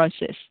repeat the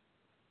process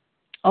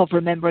of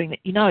remembering that,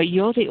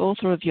 you're the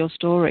author of your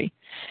story.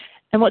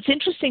 And what's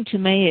interesting to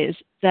me is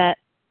that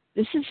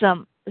this is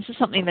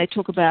something they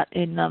talk about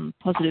in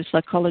positive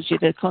psychology,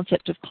 the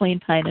concept of clean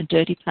pain and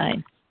dirty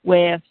pain,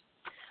 where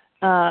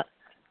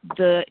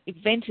the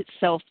event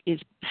itself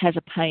has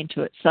a pain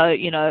to it. So,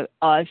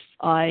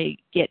 I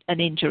get an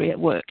injury at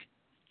work,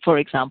 for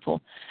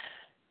example.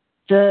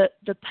 The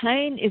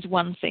pain is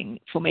one thing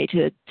for me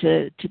to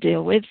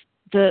deal with.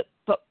 But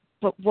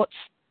what's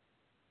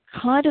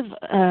kind of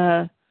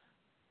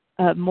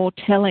more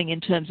telling in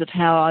terms of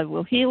how I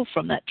will heal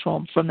from that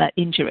trauma, from that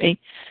injury,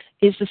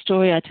 is the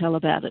story I tell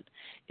about it.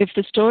 If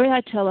the story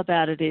I tell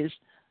about it is,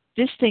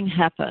 this thing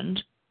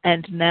happened,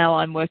 and now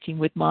I'm working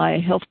with my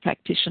health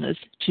practitioners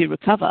to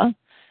recover,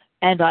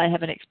 and I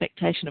have an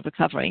expectation of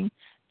recovering,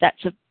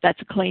 that's a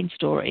clean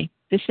story.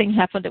 This thing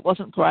happened, it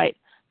wasn't great,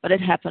 but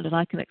it happened, and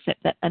I can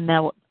accept that, and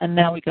now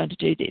we're going to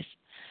do this.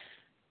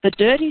 The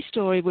dirty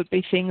story would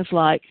be things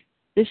like,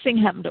 this thing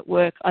happened at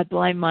work, I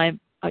blame my,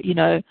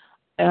 if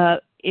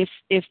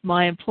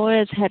my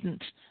employers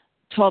hadn't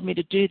told me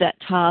to do that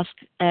task,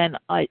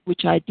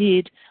 which I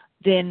did,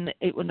 then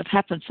it wouldn't have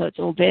happened, so it's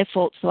all their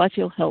fault, so I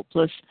feel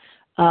helpless.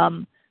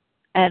 And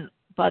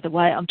by the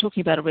way, I'm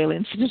talking about a real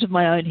incident of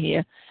my own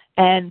here.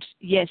 And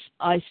yes,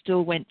 I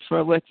still went for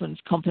a workman's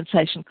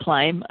compensation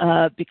claim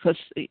because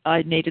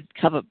I needed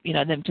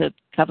them to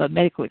cover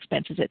medical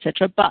expenses,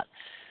 etc. But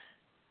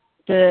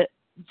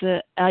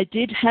I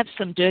did have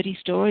some dirty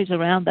stories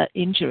around that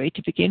injury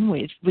to begin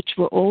with, which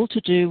were all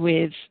to do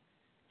with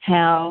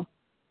how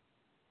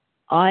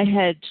I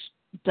had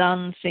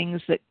done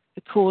things that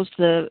caused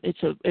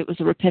it was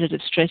a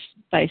repetitive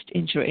stress-based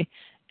injury,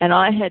 and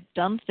I had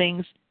done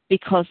things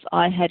because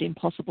I had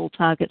impossible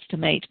targets to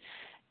meet,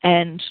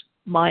 and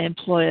my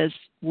employers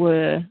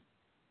were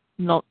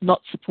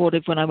not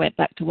supportive when I went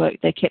back to work.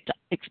 They kept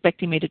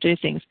expecting me to do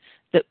things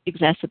that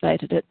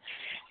exacerbated it.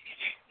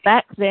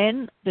 Back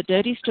then, the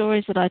dirty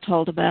stories that I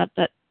told about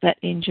that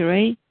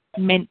injury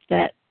meant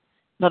that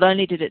not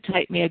only did it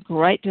take me a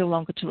great deal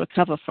longer to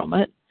recover from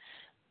it,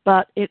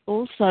 but it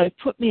also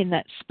put me in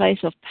that space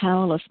of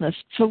powerlessness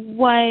for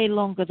way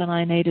longer than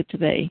I needed to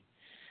be.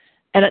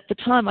 And at the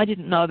time, I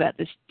didn't know about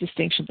this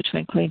distinction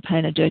between clean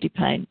pain and dirty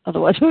pain.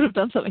 Otherwise, I would have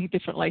done something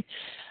differently.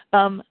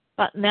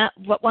 But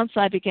once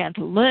I began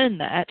to learn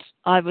that,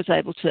 I was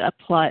able to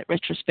apply it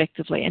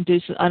retrospectively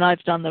and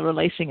I've done the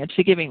releasing and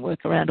forgiving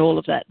work around all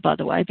of that, by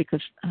the way,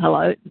 because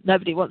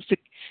nobody wants to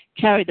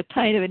carry the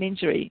pain of an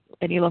injury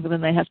any longer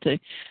than they have to.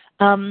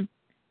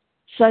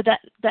 So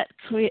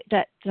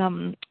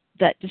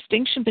that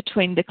distinction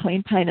between the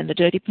clean pain and the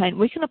dirty pain,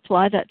 we can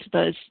apply that to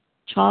those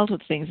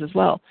childhood things as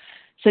well.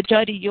 So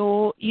Jody,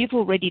 you've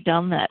already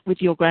done that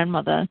with your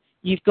grandmother.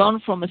 You've gone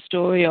from a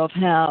story of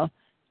how,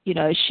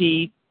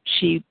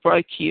 she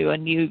broke you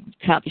and you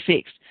can't be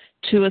fixed,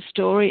 to a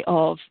story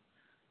of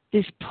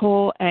this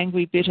poor,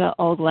 angry, bitter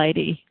old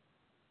lady.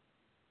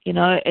 And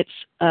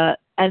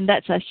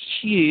that's a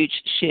huge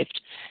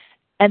shift.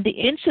 And the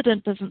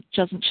incident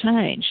doesn't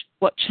change.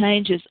 What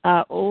changes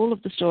are all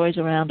of the stories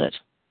around it.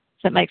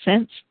 Does that make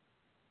sense?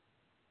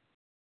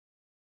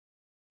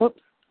 Oops.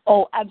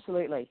 Oh,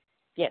 absolutely.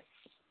 Yes.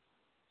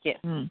 Yes.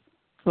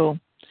 Cool.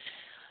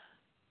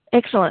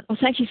 Excellent. Well,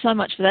 thank you so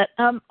much for that.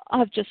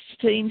 I've just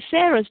seen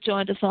Sarah's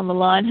joined us on the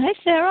line. Hey,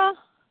 Sarah.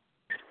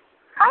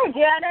 Hi,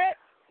 Janet.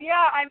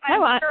 Yeah, I'm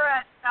at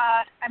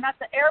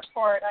the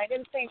airport. I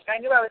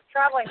knew I was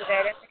traveling today.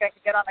 I didn't think I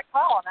could get on the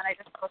call, and then I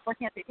just was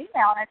looking at the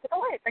email, and I said,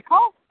 oh, wait, the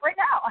call's right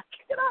now. I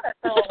can get on it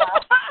for a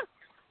while.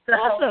 So,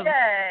 awesome.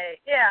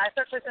 Yay. Yeah,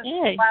 especially since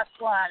the last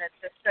one.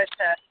 It's just good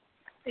to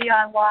be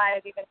on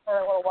live even for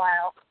a little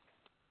while.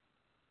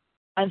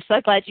 I'm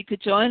so glad you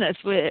could join us.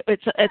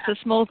 It's a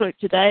small group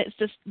today. It's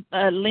just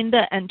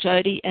Linda and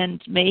Jody and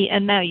me,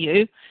 and now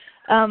you.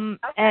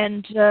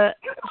 And so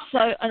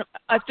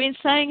I've been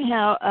saying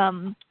how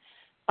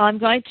I'm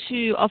going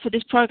to offer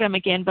this program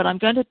again, but I'm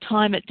going to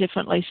time it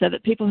differently so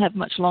that people have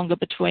much longer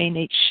between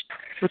each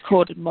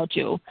recorded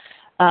module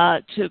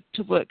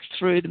to work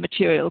through the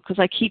material, because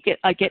I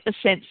get the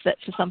sense that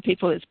for some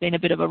people it's been a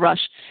bit of a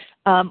rush,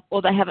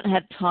 or they haven't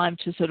had time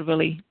to sort of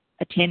really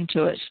attend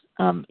to it,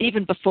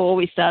 even before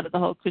we started the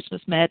whole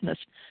Christmas madness.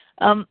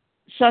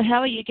 So how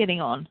are you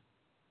getting on?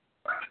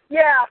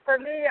 Yeah, for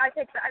me, I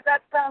think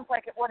that sounds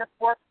like it would have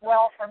worked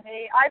well for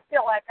me. I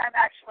feel like I'm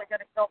actually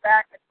going to go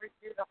back and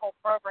redo the whole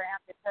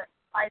program because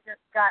I just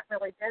got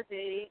really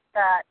busy.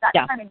 That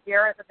time of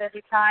year is a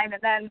busy time,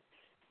 and then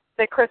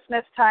the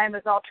Christmas time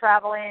is all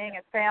traveling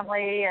and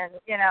family, and,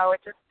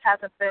 it just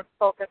hasn't been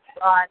focused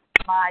on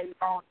my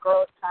own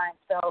growth time.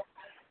 So,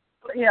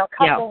 a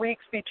couple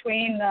weeks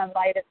between them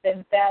might have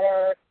been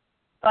better,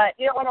 but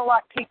you don't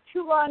want to take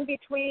too long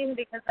between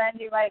because then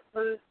you might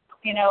lose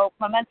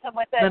momentum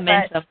with it.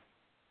 Momentum. But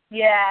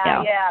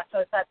yeah. So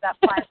it's that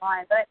fine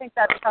line. But I think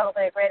that's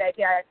probably a great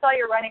idea. I saw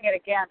you're running it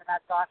again, and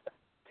that's awesome.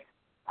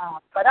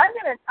 But I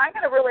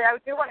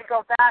do want to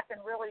go back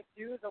and really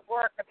do the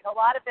work. I mean, a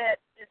lot of it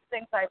is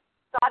things I've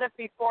thought of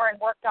before and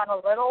worked on a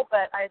little,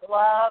 but I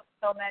love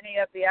so many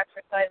of the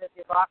exercises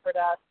you've offered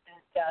us,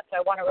 and so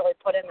I want to really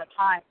put in the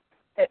time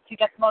to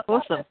get the most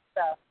out of this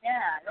stuff.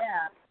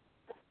 Yeah.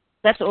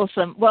 That's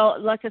awesome. Well,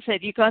 like I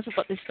said, you guys have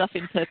got this stuff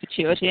in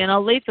perpetuity, and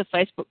I'll leave the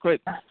Facebook group.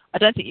 I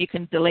don't think you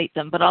can delete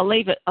them, but I'll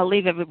leave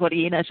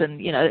everybody in it,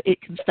 and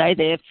it can stay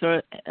there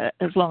for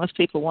as long as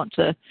people want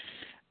to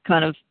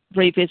kind of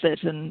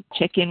revisit and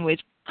check in with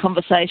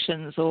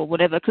conversations or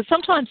whatever. Because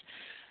sometimes,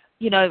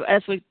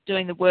 as we're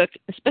doing the work,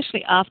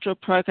 especially after a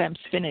program's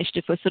finished,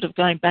 if we're sort of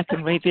going back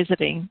and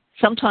revisiting,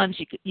 sometimes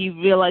you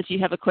realize you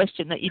have a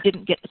question that you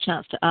didn't get the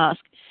chance to ask.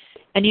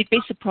 And you'd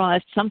be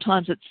surprised.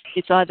 Sometimes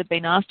it's either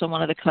been asked on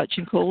one of the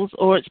coaching calls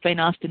or it's been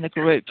asked in the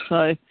group.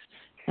 So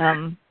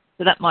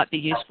that might be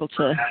useful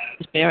to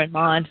just bear in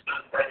mind.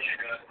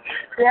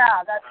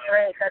 Yeah, that's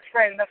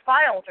great. And the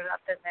files are up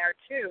in there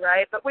too,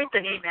 right? But we've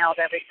been emailed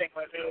everything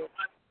we do.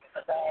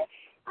 So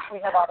we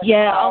have all the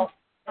files.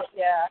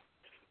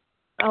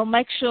 I'll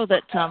make sure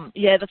that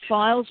the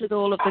files with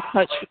all of the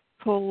coach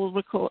call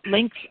record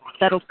links,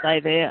 that'll stay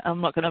there.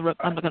 I'm not going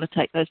to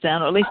take those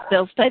down, or at least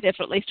they'll stay there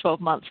for at least 12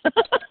 months.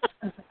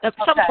 At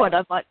some point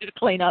I might do a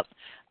clean up.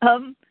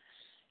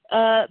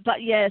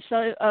 But yeah,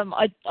 so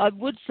I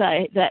would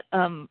say that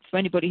for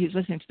anybody who's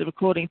listening to the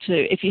recording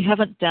too, if you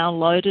haven't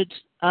downloaded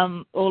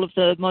all of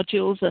the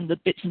modules and the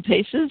bits and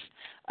pieces,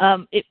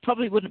 it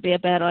probably wouldn't be a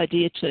bad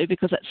idea to,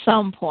 because at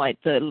some point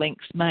the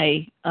links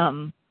may,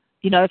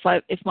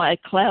 if my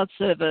cloud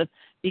server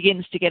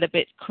begins to get a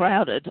bit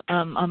crowded,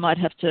 I might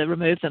have to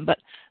remove them. But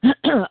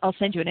I'll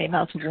send you an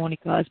email to warn you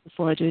guys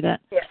before I do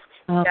that.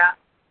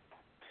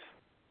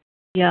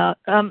 Yeah.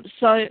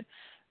 So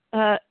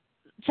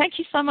thank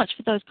you so much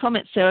for those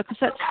comments, Sarah, because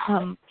that's,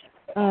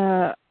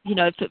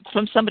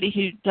 from somebody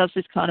who does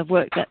this kind of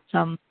work, that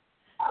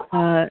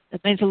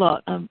it means a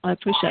lot. I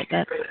appreciate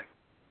that.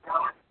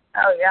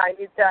 Oh, yeah,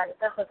 you've done.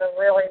 This is a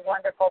really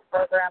wonderful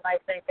program, I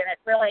think, and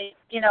it really,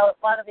 a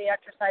lot of the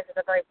exercises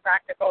are very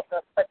practical, so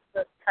it puts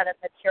this kind of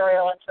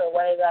material into a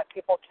way that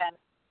people can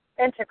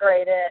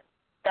integrate it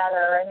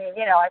better. I mean,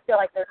 I feel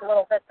like there's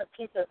little bits and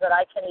pieces that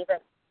I can even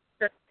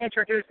just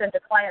introduce into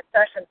client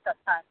sessions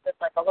sometimes,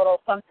 just like a little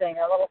something,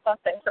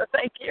 so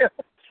thank you.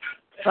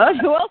 Oh,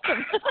 you're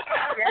welcome.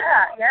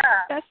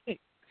 Yeah.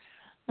 Fantastic.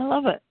 I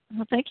love it.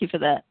 Well, thank you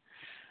for that.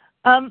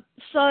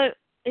 So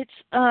it's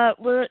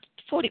we're at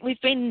 40.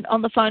 We've been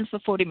on the phone for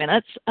 40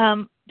 minutes.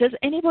 Does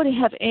anybody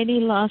have any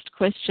last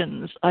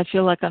questions? I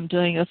feel like I'm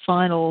doing a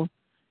final,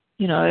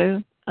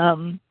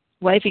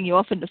 waving you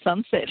off into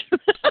sunset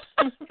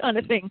kind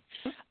of thing.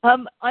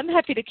 I'm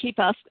happy to keep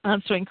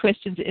answering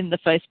questions in the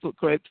Facebook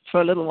group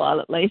for a little while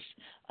at least.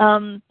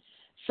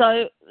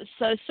 So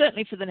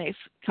certainly for the next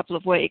couple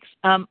of weeks.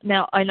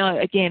 Now, I know,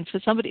 again, for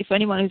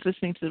anyone who's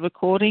listening to the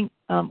recording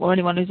or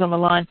anyone who's on the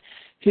line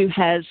who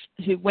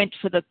went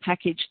for the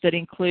package that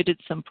included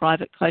some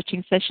private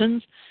coaching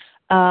sessions,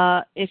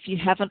 if you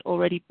haven't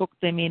already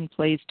booked them in,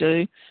 please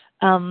do.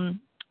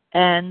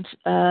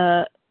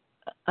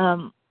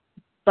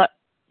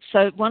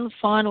 So one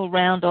final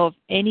round of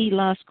any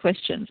last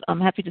questions.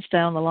 I'm happy to stay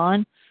on the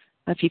line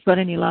if you've got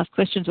any last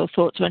questions or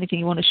thoughts or anything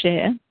you want to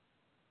share.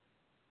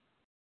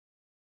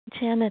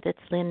 Janet, it's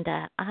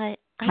Linda. I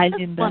Hi, just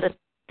Linda. want to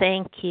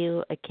thank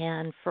you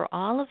again for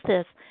all of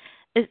this.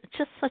 It's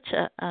just such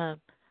a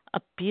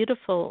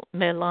beautiful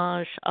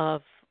melange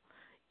of,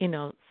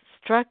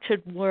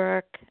 structured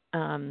work,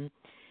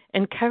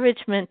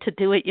 encouragement to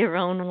do it your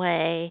own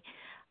way,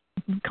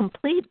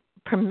 complete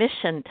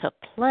permission to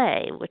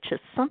play, which is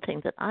something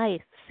that I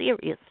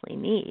seriously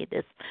need,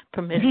 is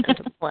permission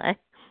to play.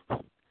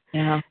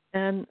 Yeah.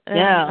 And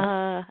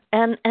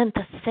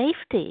the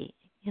safety,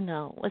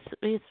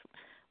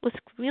 was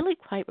really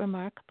quite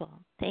remarkable.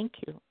 Thank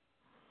you.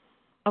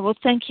 Oh, well,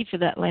 thank you for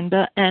that,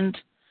 Linda. And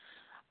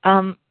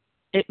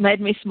it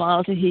made me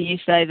smile to hear you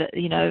say that,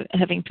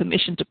 having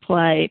permission to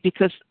play,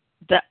 because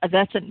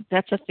that's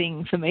a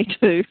thing for me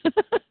too.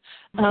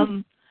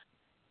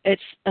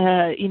 It's,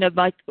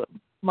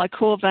 my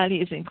core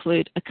values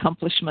include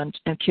accomplishment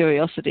and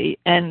curiosity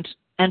and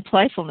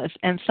playfulness.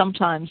 And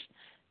sometimes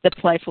the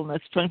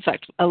playfulness, in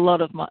fact, a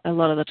lot of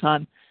the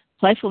time,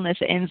 playfulness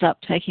ends up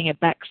taking a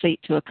back seat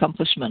to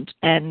accomplishment,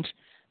 and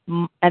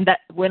that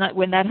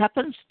when that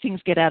happens,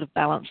 things get out of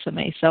balance for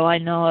me. So I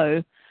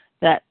know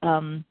that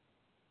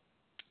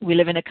we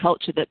live in a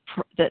culture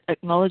that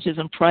acknowledges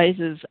and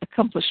praises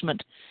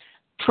accomplishment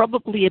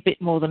probably a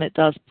bit more than it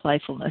does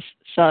playfulness.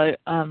 So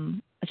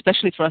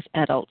especially for us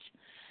adults.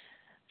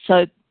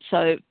 So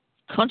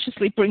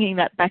consciously bringing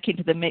that back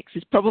into the mix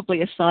is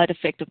probably a side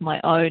effect of my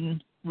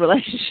own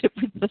relationship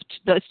with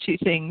those two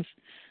things.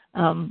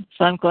 So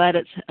I'm glad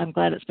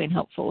it's been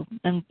helpful,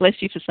 and bless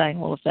you for saying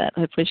all of that.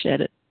 I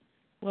appreciate it.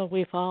 Well,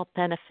 we've all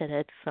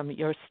benefited from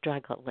your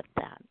struggle with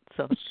that,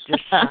 so it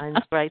just shines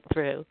right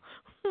through.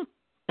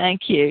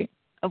 Thank you.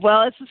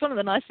 Well, this is one of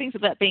the nice things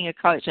about being a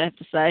coach, I have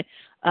to say.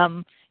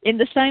 In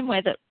the same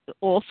way that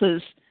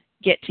authors,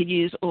 get to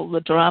use all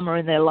the drama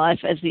in their life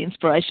as the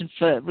inspiration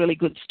for really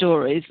good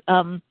stories.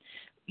 In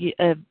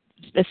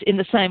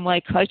the same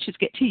way, coaches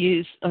get to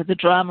use the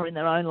drama in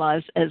their own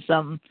lives as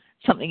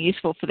something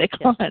useful for their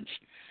clients.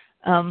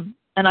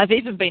 And I've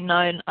even been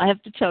known, I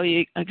have to tell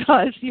you,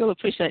 guys, you'll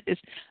appreciate this.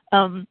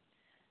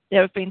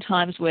 There have been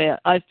times where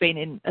I've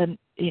been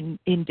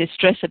in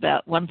distress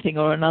about one thing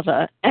or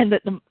another, and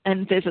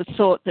there's a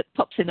thought that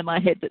pops into my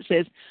head that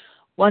says,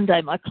 one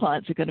day my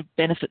clients are going to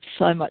benefit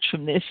so much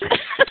from this.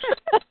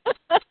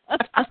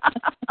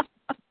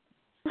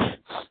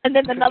 And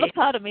then another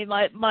part of me,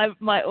 my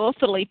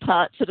authorly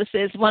part, sort of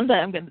says, one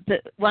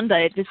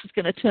day this is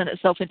going to turn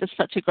itself into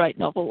such a great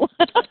novel.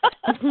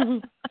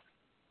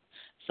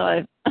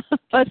 So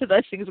both of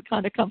those things are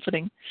kind of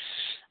comforting.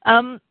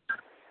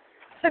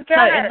 So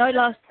Janet,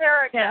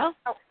 Sarah, yeah.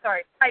 Oh,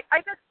 sorry. I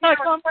just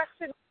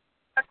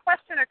a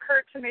question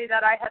occurred to me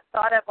that I had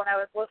thought of when I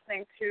was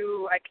listening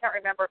to, I can't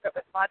remember if it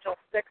was module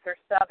 6 or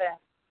 7.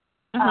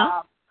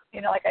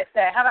 Like I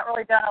say, I haven't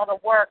really done all the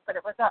work, but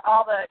it was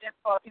all the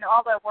info,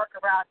 all the work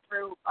around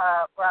through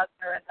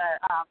Rosner and the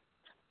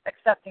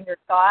accepting your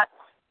thoughts.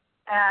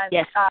 And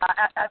yes.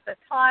 At the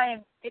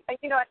time, it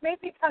made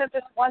me kind of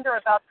just wonder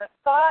about the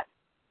thoughts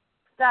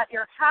that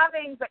you're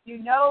having, but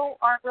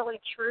aren't really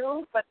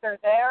true, but they're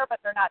there, but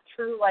they're not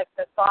true, like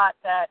the thought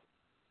that,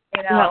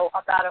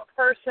 about a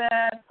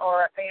person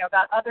or,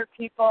 about other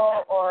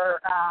people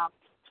or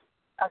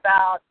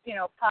about,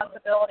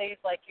 possibilities,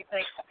 like you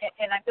think,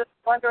 and I'm just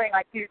wondering,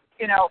 like, to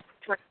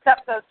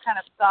accept those kind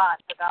of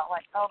thoughts about,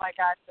 like, oh my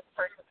gosh, this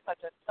person's such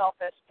a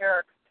selfish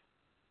jerk.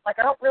 Like,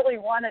 I don't really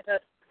want to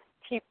just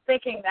keep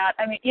thinking that.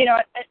 I mean,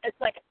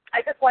 it's like,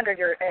 I just wondered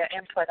your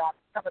input on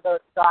some of those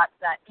thoughts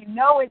that,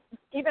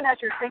 even as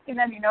you're thinking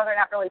them, they're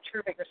not really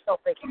true, but you're still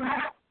thinking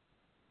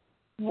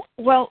them.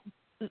 Well,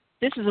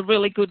 this is a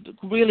really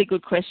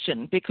good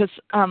question, because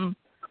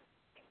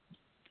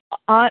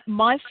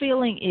my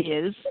feeling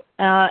is,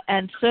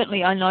 and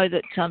certainly I know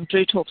that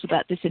Drew talks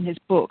about this in his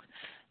book,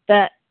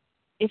 that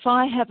if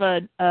I have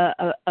a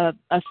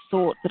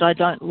thought that I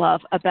don't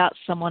love about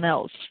someone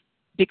else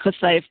because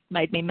they've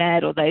made me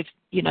mad or they've,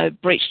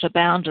 breached a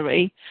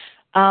boundary,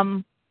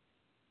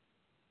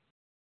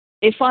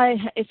 if I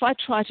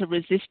try to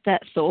resist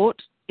that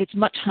thought, it's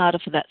much harder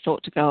for that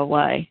thought to go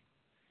away.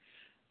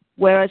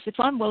 Whereas if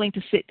I'm willing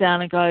to sit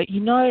down and go,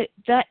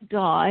 that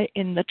guy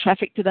in the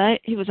traffic today,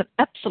 he was an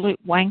absolute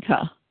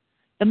wanker.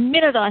 The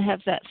minute I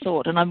have that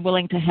thought and I'm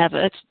willing to have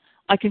it,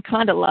 I can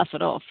kind of laugh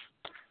it off.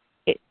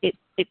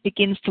 It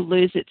begins to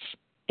loses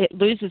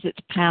its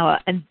power,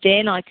 and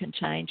then I can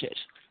change it.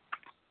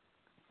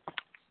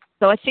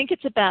 So I think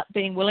it's about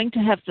being willing to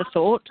have the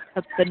thought,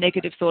 the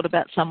negative thought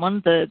about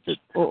someone,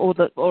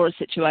 or a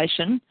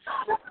situation,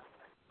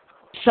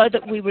 so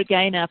that we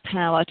regain our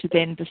power to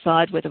then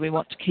decide whether we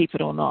want to keep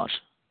it or not.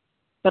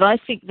 But I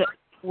think that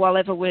while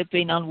ever we've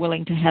been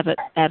unwilling to have it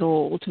at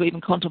all, to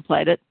even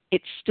contemplate it,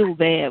 it's still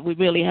there.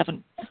 We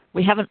haven't,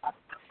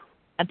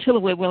 until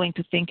we're willing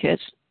to think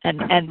it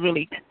and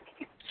really,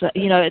 so,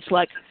 it's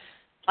like,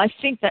 I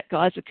think that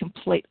guy's a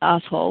complete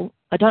asshole.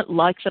 I don't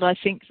like that I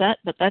think that,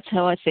 but that's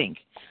how I think.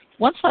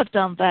 Once I've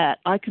done that,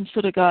 I can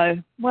sort of go,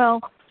 well,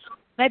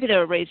 maybe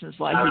there are reasons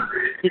why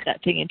he did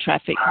that thing in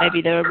traffic.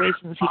 Maybe there are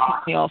reasons he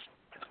kicked me off.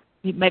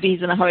 Maybe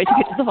he's in a hurry to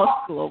get to the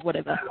hospital or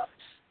whatever.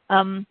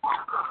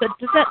 But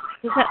does that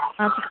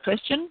answer the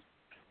question?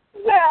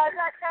 Yeah,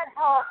 that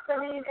helps.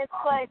 I mean, it's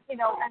like, and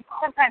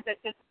sometimes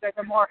it's just there's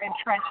a more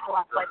entrenched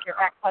one, like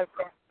your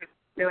ex-husband who's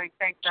doing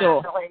things that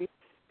are really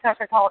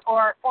difficult,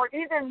 or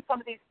even some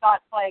of these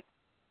thoughts like,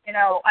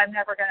 I'm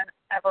never going to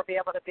ever be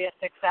able to be a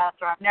success,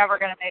 or I'm never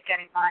going to make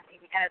any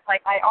money. And it's like,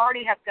 I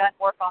already have done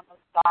work on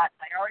those thoughts.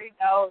 I already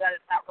know that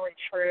it's not really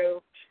true,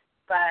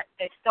 but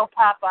they still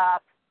pop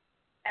up.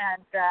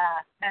 And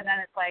then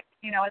it's like,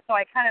 and so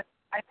I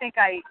think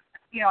I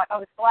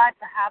was glad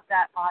to have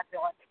that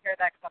module and to hear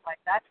that, because I'm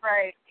like, that's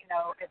right.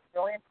 It's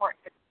really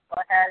important to go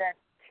ahead and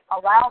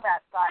allow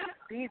that thought to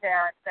be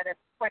there instead of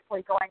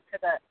quickly going to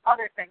the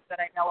other things that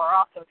I know are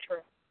also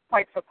true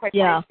quite so quickly.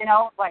 Yeah.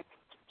 Like,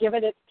 give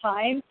it its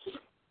time.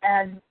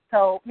 And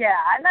so,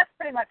 and that's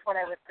pretty much what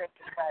I was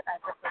thinking. But I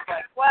just was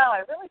like, well,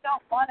 I really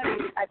don't want to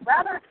be. I'd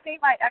rather see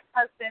my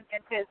ex-husband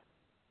in his,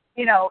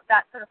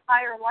 that sort of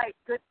higher light,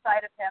 good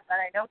side of him that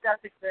I know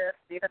does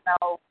exist, even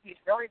though he's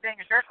really being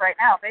a jerk right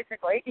now,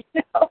 basically.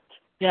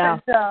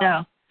 Yeah.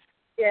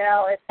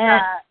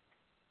 And,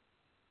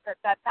 it's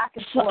that back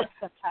and forth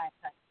sometimes.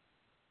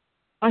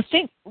 I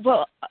think,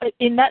 well,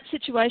 in that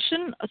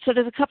situation, so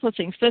there's a couple of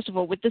things. First of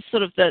all, with this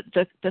sort of the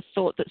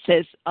thought that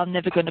says, I'm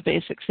never going to be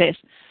a success,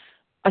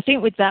 I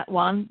think with that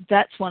one,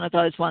 that's one of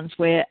those ones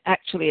where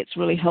actually it's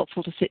really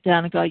helpful to sit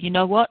down and go, you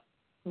know what?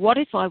 What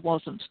if I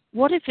wasn't?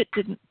 What if it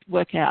didn't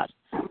work out?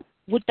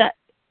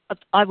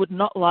 I would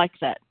not like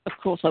that. Of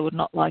course I would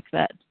not like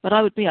that, but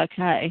I would be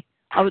okay.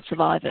 I would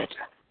survive it.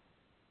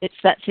 It's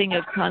that thing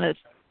of kind of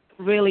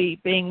really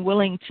being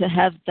willing to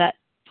have that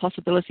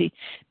possibility,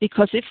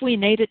 because if we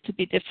need it to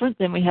be different,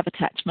 then we have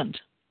attachment.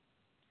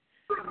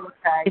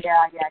 Okay,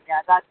 yeah.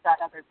 That's that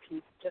other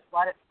piece. Just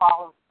let it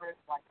follow through.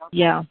 Like, okay.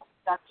 Yeah.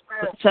 That's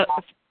true. So,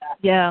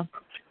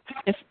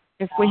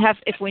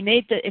 if we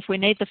need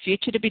the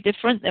future to be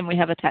different, then we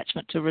have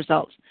attachment to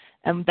results,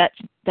 and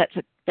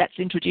that's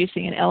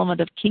introducing an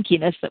element of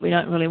kinkiness that we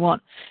don't really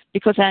want,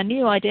 because our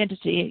new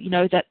identity,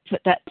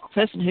 that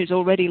person who's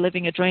already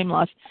living a dream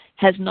life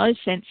has no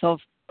sense of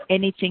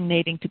anything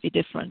needing to be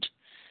different.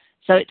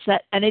 So it's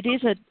that, and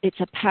it's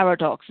a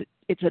paradox.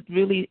 It's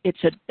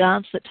a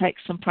dance that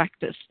takes some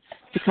practice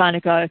to kind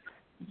of go,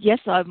 yes,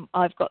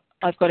 I've got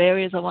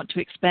areas I want to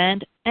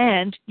expand,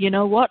 and you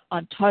know what,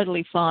 I'm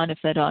totally fine if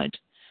they don't.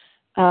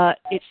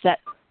 It's that,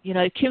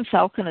 Kim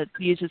Falconer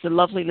uses a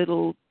lovely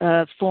little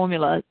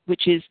formula,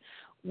 which is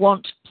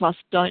want plus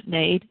don't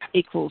need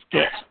equals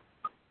get.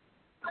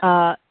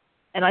 And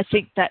I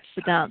think that's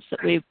the dance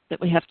that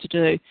we have to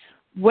do.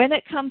 When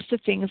it comes to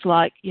things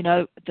like,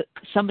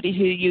 somebody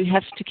who you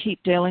have to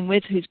keep dealing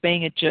with who's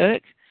being a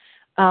jerk,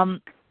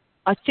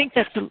 I think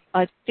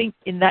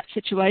in that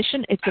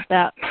situation it's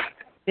about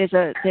there's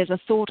a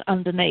thought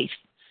underneath.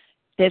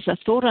 There's a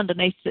thought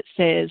underneath that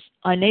says,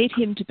 I need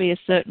him to be a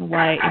certain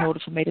way in order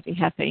for me to be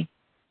happy.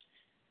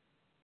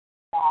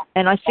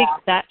 And I think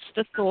that's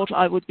the thought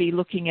I would be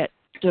looking at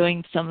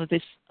doing some of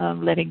this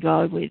letting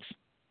go with.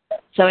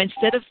 So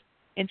instead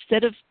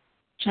of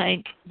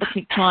trying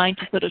to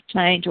sort of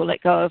change or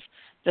let go of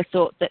the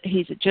thought that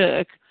he's a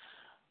jerk,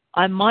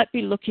 I might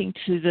be looking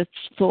to the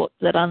thought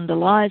that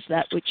underlies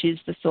that, which is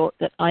the thought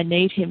that I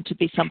need him to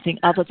be something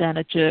other than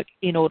a jerk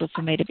in order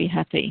for me to be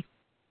happy.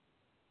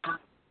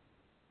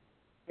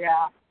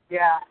 Yeah.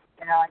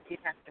 I think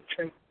that's the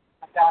truth.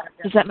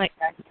 Does that make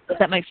sense?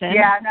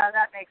 Yeah, no,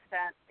 that makes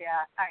sense.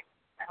 Yeah, I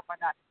hope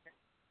I'm not.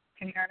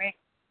 Can you hear me?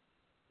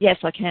 Yes,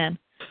 I can.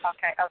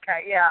 Okay,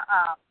 yeah.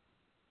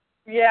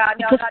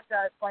 That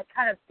does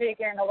kind of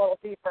dig in a little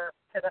deeper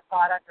to the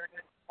thought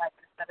underneath,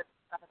 instead of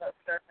some of those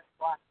surface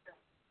ones.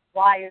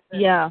 Why is it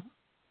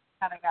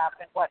coming up,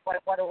 and what's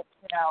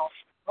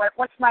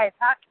my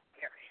attachment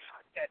theory?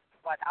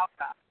 What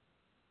outcome?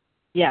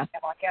 Yeah. And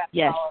we'll get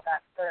yes. all of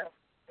that through.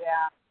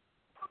 Yeah.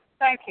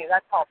 Thank you.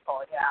 That's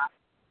helpful. Yeah.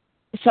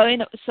 So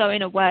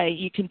in a way,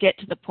 you can get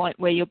to the point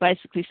where you're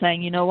basically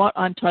saying, you know what,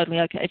 I'm totally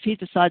okay. If he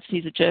decides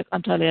he's a jerk,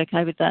 I'm totally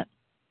okay with that.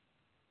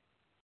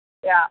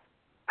 Yeah,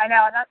 I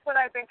know, and that's what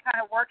I've been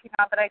kind of working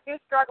on. But I do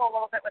struggle a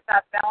little bit with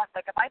that balance.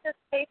 Am I just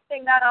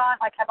pasting that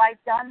on? Have I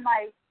done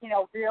my,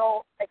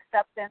 real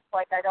acceptance?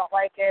 I don't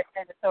like it,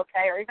 and it's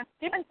okay. Or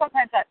even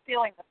sometimes the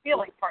feeling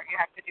part you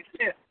have to do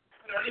too.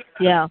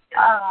 Yeah.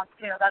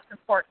 That's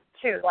important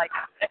too.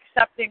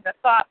 Accepting the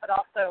thought, but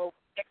also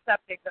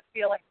accepting the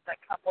feelings that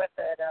come with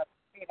it of,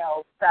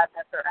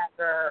 sadness or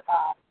anger,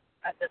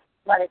 and just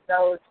letting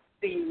those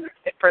be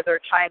for their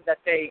time that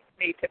they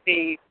need to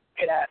be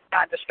in a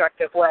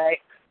non-destructive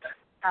way.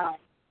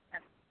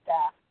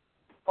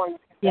 Before you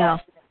can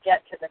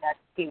get to the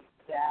next piece.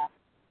 Yeah.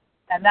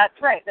 And that's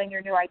right. Then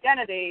your new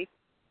identity,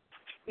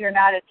 you're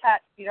not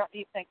attached. You don't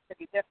need things to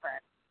be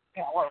different.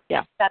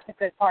 That's a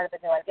good part of the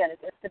new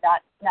identity, is to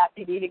not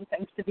be needing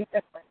things to be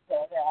different.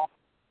 So, yeah.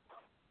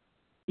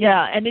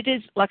 Yeah, and it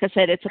is, like I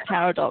said, it's a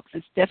paradox.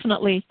 It's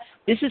definitely,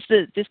 this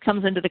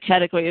comes into the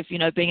category of,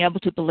 being able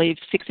to believe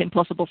 6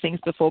 impossible things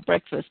before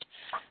breakfast.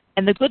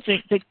 And the good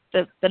thing,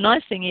 the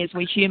nice thing is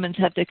we humans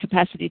have the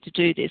capacity to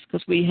do this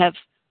because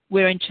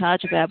we're in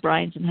charge of our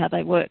brains and how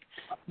they work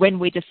when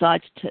we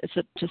decide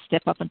to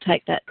step up and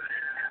take that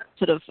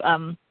sort of,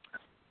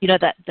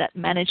 that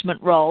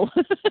management role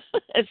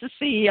as the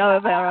CEO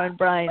of our own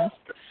brains.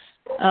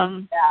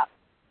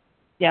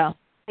 Yeah.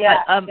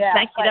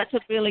 Thank you. That's a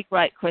really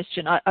great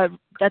question.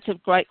 That's a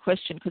great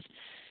question because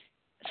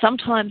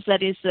sometimes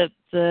that is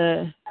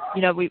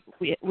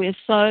we're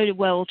so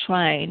well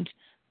trained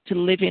to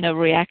live in a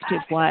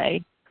reactive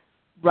way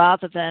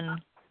rather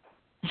than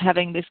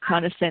having this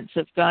kind of sense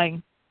of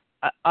going,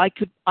 I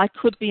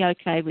could be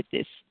okay with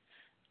this,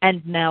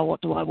 and now what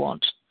do I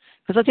want?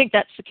 Because I think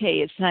that's the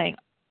key, is saying,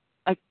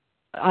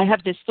 I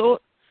have this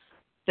thought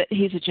that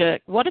he's a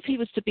jerk. What if he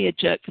was to be a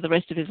jerk for the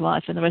rest of his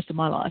life and the rest of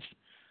my life?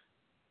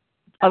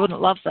 I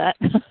wouldn't love that.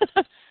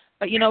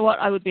 But you know what?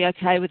 I would be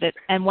okay with it.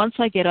 And once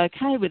I get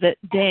okay with it,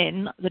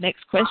 then the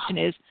next question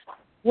is,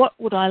 what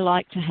would I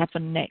like to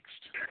happen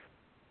next,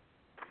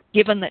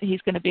 given that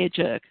he's going to be a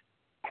jerk?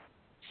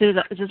 So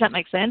does that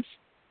make sense?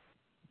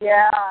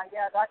 Yeah,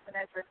 that's an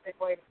interesting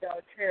way to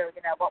go, too.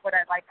 What would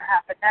I like to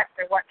happen next,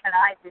 or what can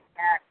I do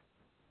next?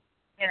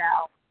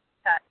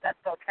 That's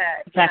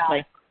okay.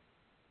 Exactly.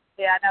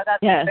 Yeah, no,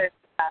 that's a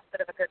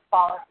bit of a good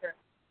follow-through.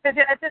 Because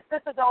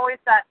this is always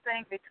that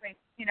thing between,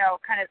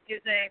 kind of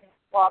using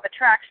law of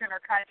attraction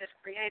or kind of just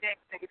creating.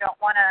 So you don't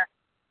want to,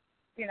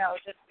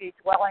 just be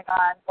dwelling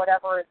on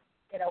whatever is,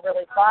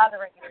 really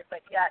bothering you.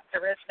 But yet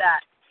there is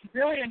that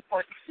really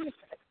important piece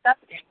of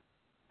accepting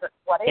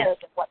what is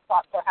and what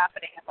thoughts are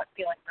happening and what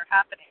feelings are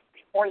happening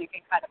before you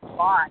can kind of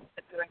move on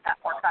to doing that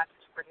more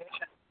conscious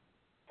creation.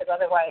 Because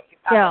otherwise you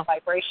have a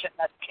vibration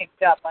that's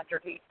kicked up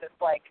underneath this,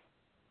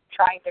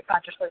 trying to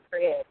consciously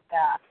create.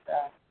 Yeah,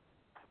 so...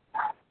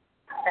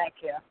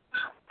 Thank you.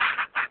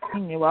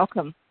 You're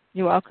welcome.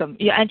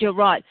 Yeah, and you're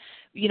right.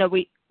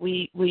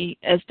 we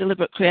as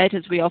deliberate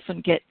creators, we often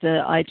get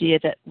the idea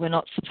that we're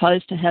not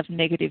supposed to have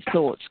negative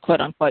thoughts,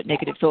 quote unquote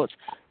negative thoughts.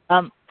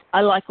 I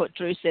like what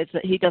Drew says,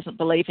 that he doesn't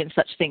believe in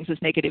such things as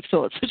negative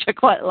thoughts, which I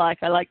quite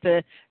like. I like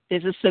there's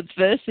a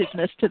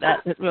subversiveness to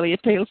that really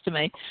appeals to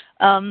me.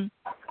 And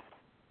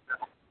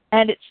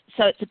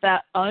it's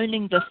about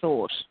owning the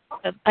thought.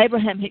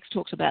 Abraham Hicks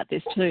talks about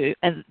this too,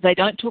 and they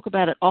don't talk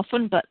about it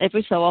often, but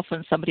every so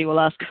often somebody will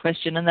ask a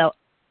question and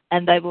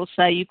they will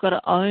say you've got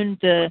to own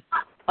the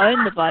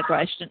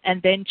vibration and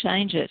then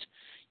change it.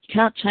 You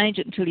can't change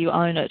it until you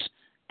own it.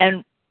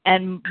 And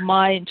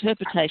my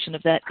interpretation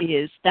of that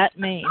is that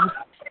means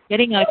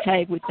getting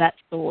okay with that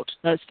thought,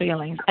 those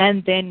feelings,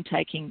 and then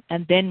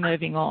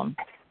moving on.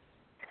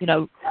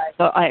 So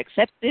I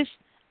accept this,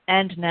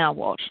 and now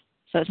what?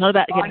 So it's not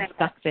about getting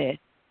stuck there.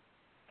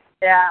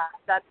 Yeah,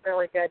 that's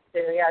really good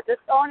too. Yeah,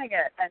 just owning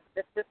it and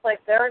just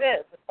like there it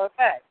is. It's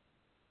okay.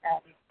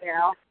 And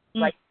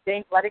like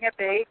letting it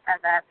be,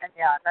 and then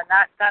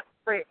that's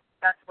free.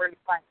 That's where you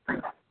find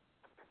freedom.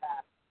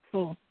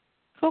 Cool.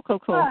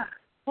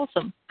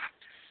 Awesome.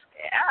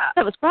 Yeah.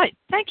 That was great.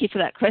 Thank you for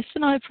that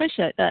question. I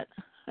appreciate that.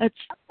 It's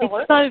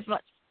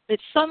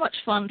so much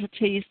fun to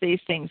tease these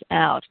things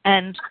out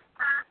and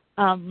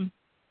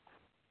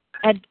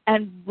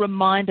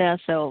remind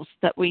ourselves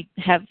that we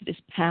have this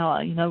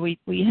power.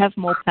 We have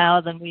more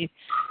power than we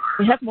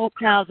have more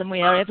power than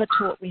we are ever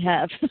taught we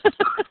have.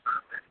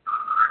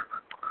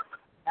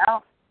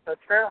 No, so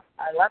true.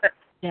 I love it.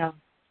 Yeah.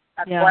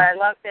 That's why I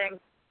love being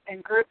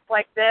in groups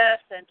like this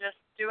and just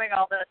doing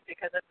all this,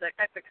 because it's a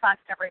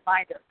constant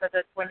reminder.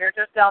 Because when you're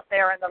just out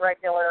there in the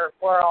regular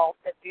world,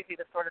 it's easy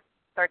to sort of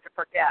start to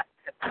forget.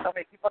 Because so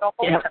many people don't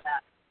believe in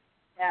that.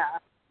 Yeah.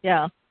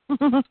 Yeah.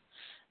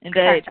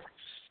 Indeed.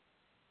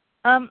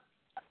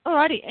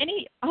 Alrighty.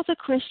 Any other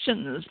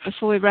questions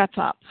before we wrap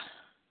up?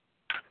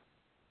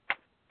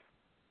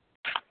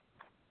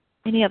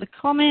 Any other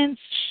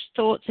comments,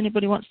 thoughts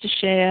anybody wants to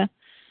share?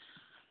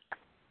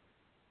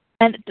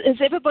 And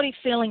is everybody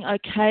feeling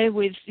okay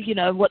with,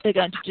 what they're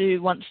going to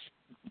do once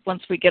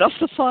we get off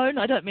the phone?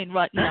 I don't mean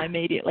right now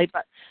immediately,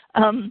 but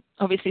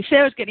obviously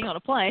Sarah's getting on a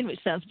plane,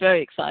 which sounds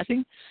very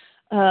exciting.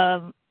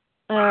 But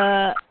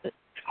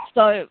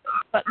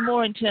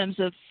more in terms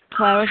of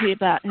clarity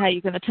about how you're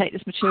going to take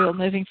this material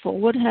moving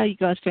forward. How are you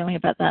guys feeling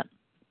about that?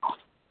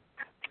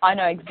 I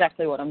know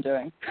exactly what I'm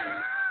doing.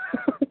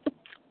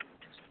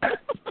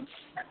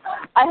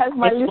 I have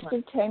my list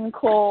of 10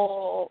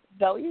 core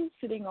values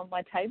sitting on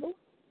my table.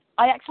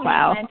 I actually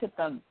planted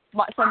them.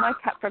 So my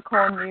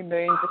Capricorn new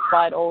moon,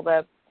 despite all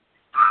the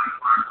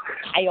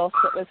chaos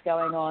that was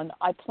going on,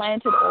 I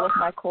planted all of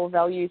my core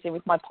values in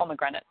with my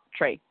pomegranate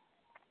tree.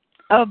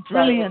 Oh,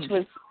 brilliant.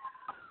 So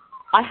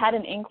I had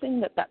an inkling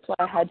that that's what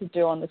I had to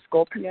do on the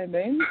Scorpio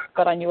moon,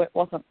 but I knew it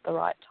wasn't the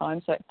right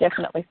time, so it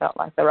definitely felt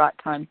like the right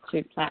time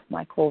to plant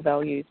my core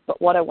values.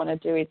 But what I want to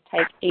do is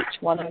take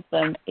each one of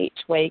them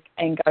each week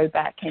and go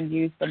back and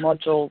use the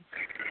modules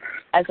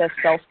as a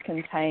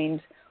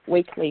self-contained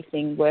weekly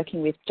thing,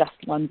 working with just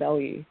one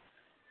value,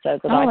 so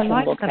that I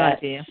can look at.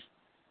 Idea.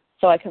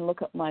 So I can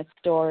look at my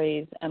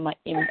stories and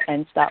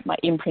and start my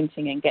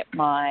imprinting and get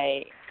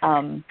my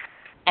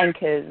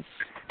anchors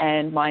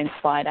and my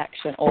inspired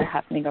action all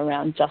happening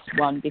around just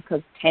one,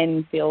 because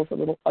 10 feels a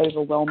little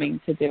overwhelming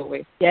to deal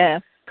with. Yeah.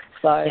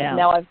 So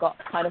now I've got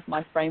kind of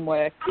my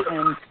framework,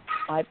 and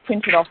I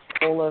printed off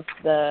all of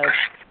the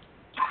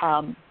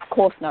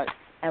course notes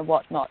and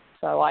whatnot,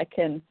 so I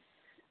can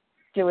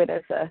do it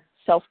as a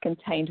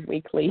self-contained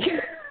weekly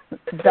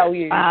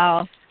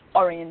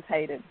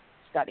value-orientated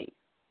study.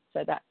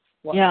 So that's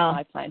what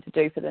I plan to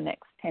do for the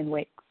next 10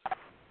 weeks.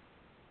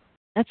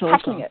 That's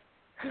awesome.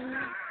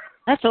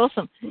 That's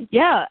awesome.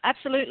 Yeah,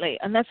 absolutely,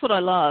 and that's what I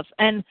love.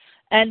 And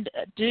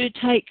do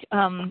take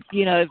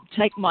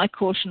take my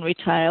cautionary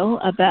tale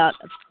about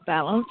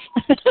balance.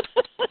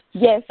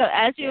 Yes. So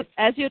as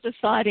you're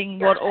deciding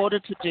what order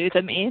to do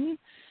them in,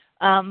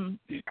 if I'm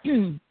there's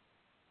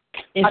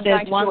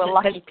going to one do a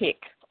lucky pick.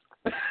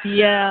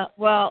 Yeah,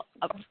 well,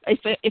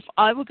 if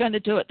I were going to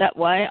do it that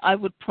way, I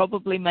would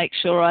probably make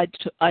sure I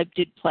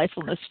did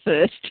playfulness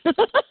first,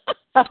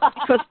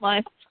 because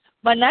my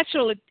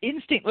natural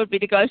instinct would be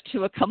to go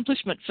to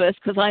accomplishment first,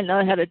 because I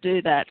know how to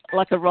do that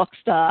like a rock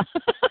star,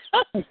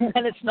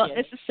 and it's not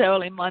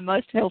necessarily my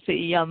most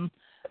healthy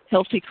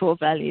core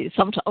value.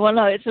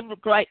 It's a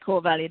great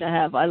core value to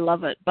have. I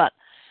love it, but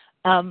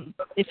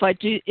if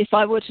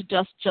I were to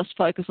just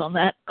focus on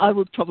that, I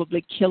would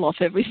probably kill off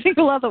every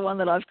single other one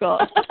that I've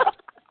got.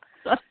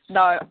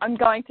 No, I'm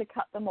going to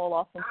cut them all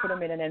off and put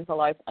them in an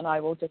envelope, and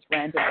I will just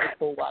randomly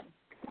pull one.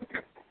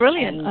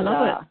 Brilliant. I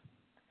love it.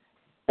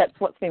 That's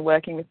what's been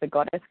working with the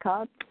goddess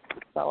card.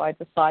 So I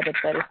decided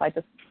that if I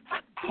just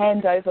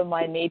hand over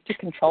my need to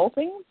control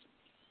things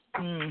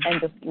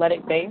and just let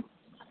it be,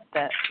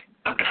 that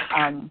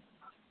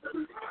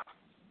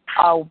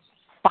I'll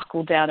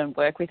buckle down and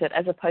work with it,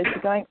 as opposed to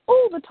going,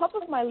 oh, the top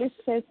of my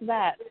list says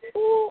that.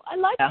 Oh, I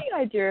like the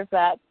idea of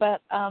that,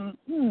 but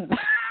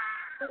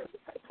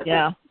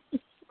Yeah.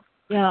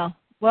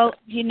 Well,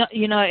 you know,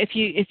 if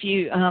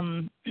you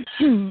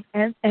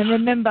and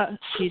remember,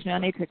 excuse me, I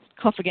need to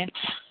cough again.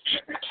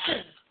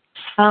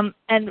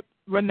 And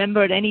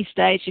remember, at any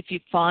stage, if you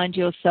find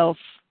yourself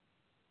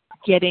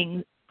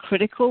getting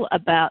critical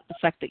about the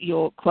fact that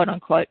you're quote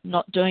unquote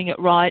not doing it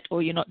right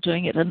or you're not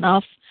doing it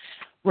enough,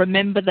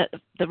 remember that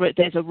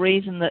there's a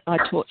reason that I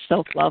taught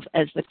self-love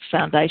as the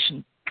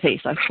foundation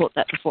piece. I taught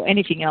that before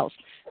anything else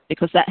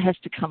because that has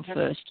to come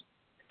first.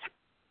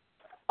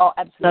 Oh,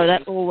 absolutely.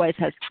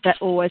 So that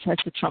always has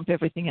to trump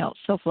everything else.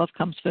 Self-love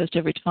comes first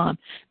every time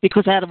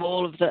because out of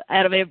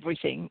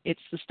everything,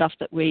 it's the stuff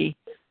that we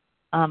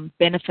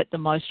benefit the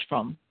most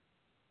from.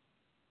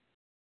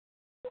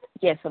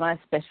 Yes, and I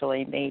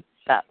especially need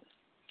that.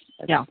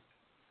 Yeah.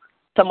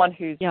 Someone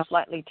who's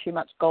slightly too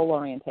much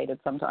goal-orientated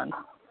sometimes.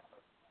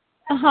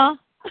 Uh-huh.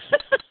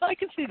 I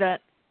can see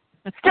that.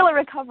 Still a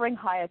recovering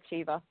high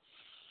achiever.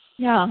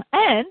 Yeah,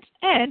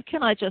 and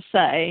can I just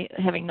say,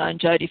 having known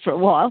Jody for a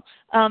while,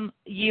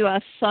 you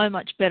are so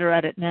much better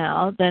at it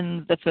now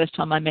than the first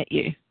time I met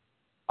you.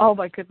 Oh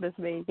my goodness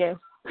me, yes.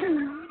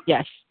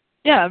 Yes.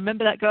 Yeah,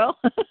 remember that girl?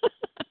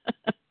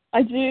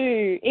 I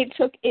do. It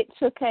took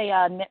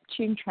a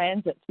Neptune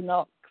transit to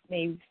knock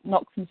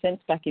some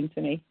sense back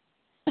into me.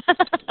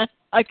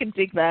 I can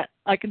dig that.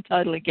 I can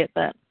totally get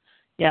that.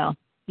 Yeah.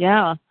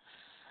 Yeah.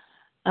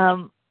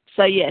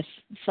 So yes,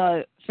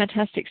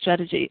 fantastic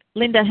strategy.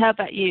 Linda, how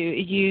about you? Are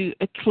you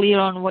clear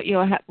on what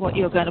you're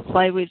going to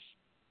play with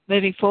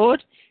moving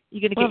forward? You're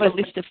going to get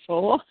your list of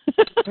 4.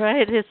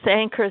 Right, it's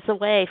anchors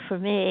away for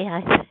me,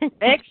 I think.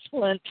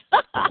 Excellent.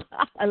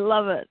 I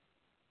love it.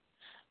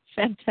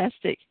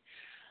 Fantastic.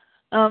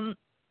 And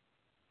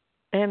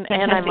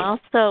I'm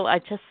also, I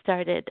just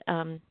started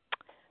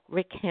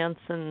Rick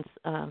Hanson's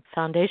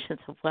Foundations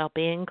of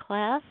Wellbeing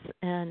class,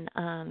 and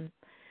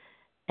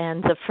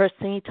the first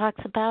thing he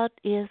talks about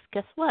is,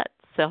 guess what?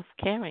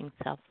 Self-caring,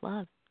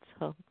 self-love.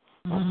 So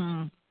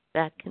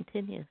that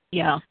continues.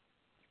 Yeah.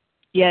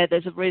 Yeah,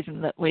 there's a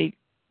reason that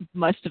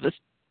most of us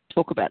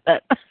talk about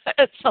that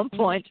at some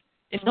point,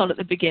 if not at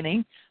the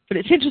beginning. But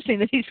it's interesting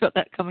that he's got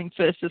that coming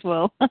first as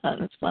well.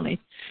 That's funny.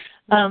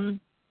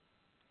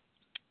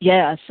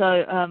 Yeah,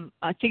 so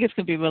I think it's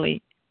going to be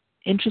really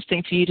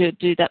interesting for you to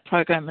do that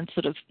program and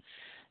sort of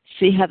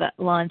see how that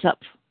lines up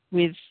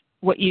with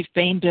what you've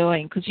been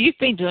doing, because you've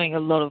been doing a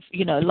lot of,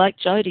 like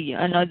Jody,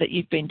 I know that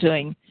you've been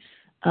doing,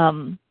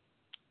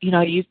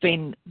 you've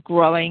been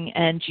growing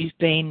and you've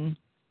been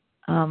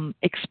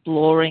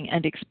exploring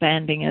and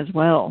expanding as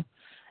well.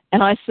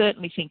 And I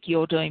certainly think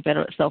you're doing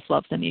better at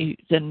self-love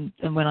than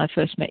when I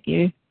first met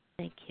you.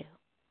 Thank you.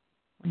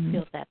 I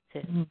feel that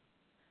too.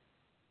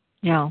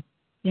 Yeah,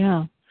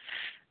 yeah.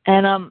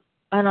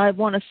 And I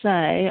want to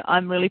say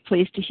I'm really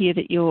pleased to hear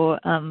that your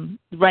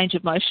range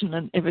of motion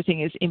and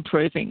everything is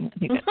improving. I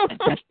think that's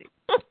fantastic.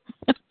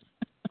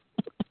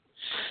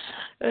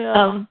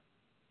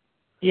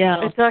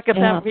 Yeah. We talk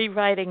about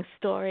rewriting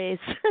stories.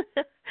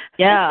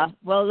 Yeah.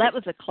 Well, that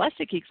was a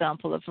classic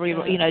example of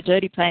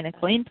dirty pain and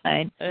clean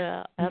pain.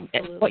 Yeah,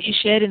 absolutely. What you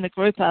shared in the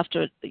group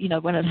after,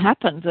 when it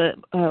happened,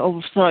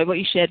 what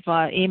you shared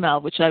via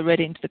email, which I read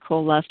into the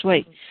call last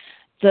week,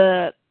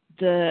 the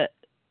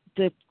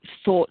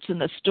thoughts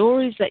and the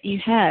stories that you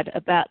had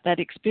about that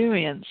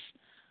experience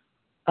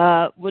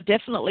were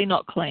definitely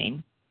not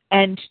clean.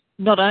 And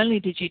not only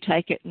did you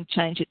take it and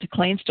change it to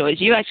clean stories,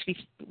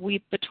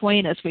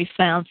 between us, we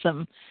found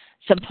some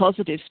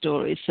positive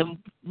stories, some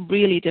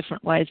really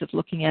different ways of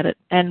looking at it.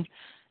 And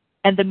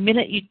the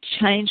minute you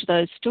change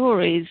those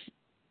stories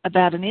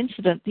about an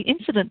incident, the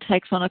incident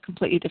takes on a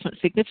completely different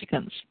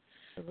significance.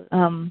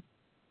 And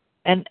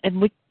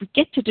we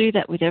get to do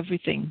that with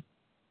everything.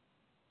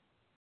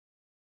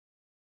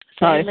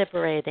 Very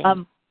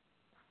liberating.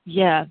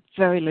 Yeah,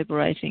 very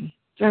liberating.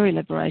 Very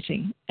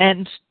liberating.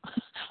 And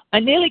I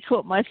nearly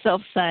caught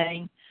myself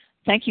saying,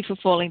 thank you for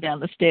falling down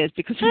the stairs,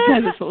 because you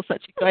gave us all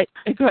such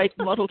a great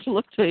model to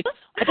look to.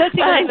 I don't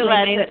think I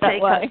really mean it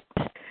that way.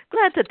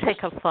 Glad to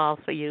take a fall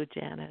for you,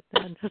 Janet.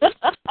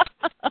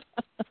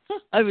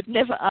 I would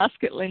never ask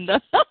it,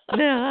 Linda.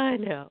 No, I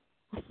know.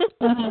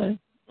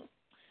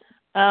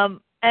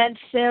 And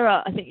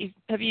Sarah, I think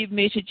have you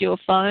muted your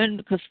phone,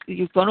 because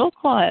you've gone all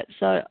quiet?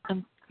 So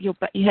you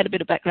had a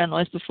bit of background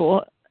noise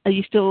before. Can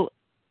you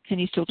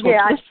still talk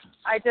to us?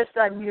 I just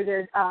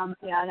unmuted, and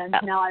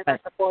now I'm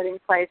at the boarding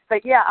place.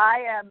 But yeah,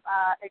 I am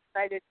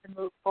excited to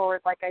move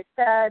forward. Like I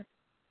said,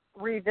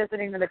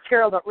 revisiting the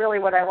material, but really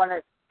what I want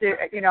to do,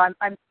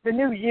 I'm the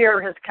new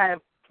year has kind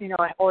of, it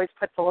always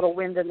puts a little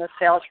wind in the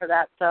sails for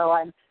that. So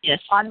I'm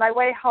on my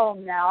way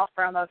home now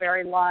from a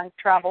very long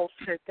travel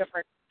to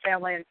different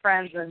family and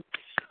friends, and,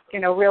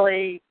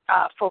 really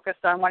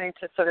focused on wanting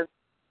to sort of,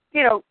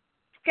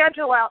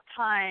 schedule out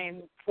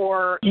time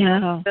for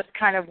this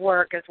kind of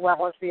work as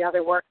well as the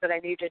other work that I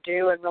need to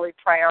do, and really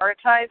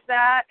prioritize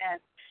that.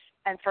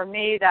 And for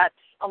me, that's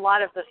a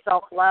lot of the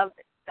self-love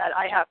that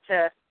I have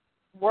to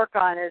work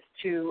on, is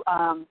to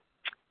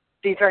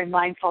be very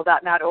mindful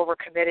about not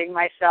overcommitting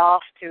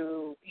myself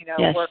to,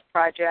 work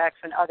projects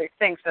and other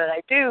things, so that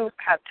I do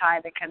have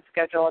time and can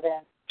schedule it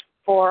in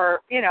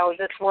for,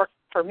 this work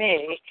for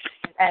me.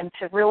 And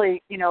to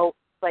really,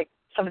 like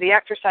some of the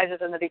exercises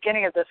in the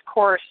beginning of this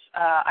course,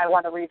 I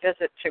want to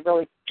revisit to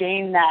really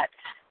gain that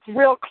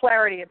real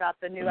clarity about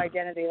the new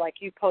identity, like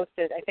you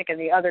posted, I think, in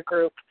the other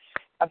group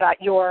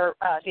about your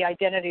the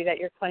identity that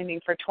you're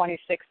claiming for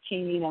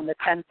 2016 and the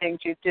 10 things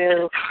you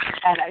do.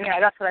 And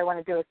that's what I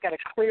want to do, is get a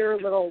clear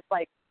little,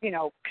 like,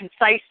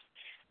 concise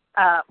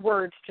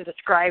words to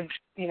describe,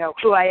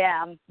 who I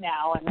am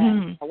now, and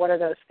then what are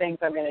those things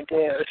I'm going to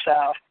do.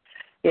 So,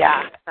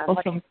 yeah, I'm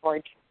looking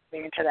forward to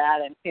getting into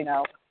that, and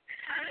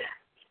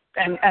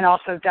and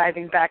also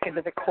diving back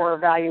into the core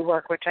value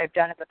work, which I've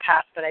done in the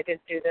past, but I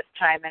didn't do this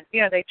time. And,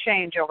 they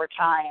change over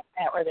time,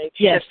 or they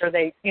shift, or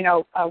they,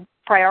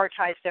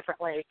 prioritize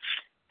differently.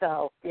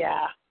 So,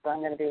 yeah, so I'm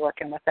going to be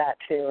working with that,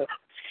 too.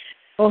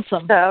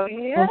 Awesome. So,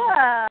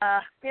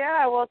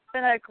 yeah, well, it's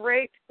been a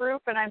great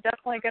group, and I'm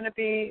definitely going to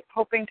be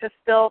hoping to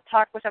still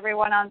talk with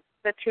everyone on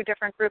the 2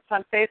 different groups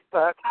on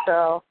Facebook.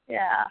 So,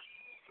 yeah.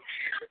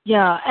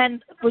 Yeah,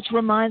 and which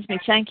reminds me,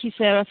 thank you,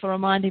 Sarah, for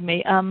reminding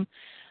me.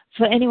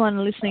 For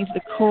anyone listening to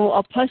the call,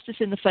 I'll post this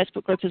in the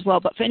Facebook group as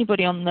well, but for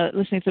anybody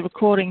listening to the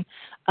recording,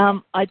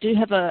 I do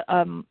have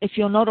if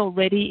you're not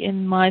already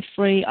in my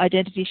free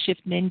Identity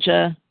Shift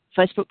Ninja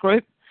Facebook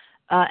group,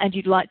 and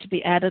you'd like to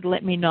be added,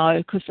 let me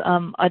know, because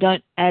I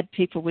don't add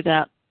people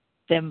without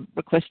them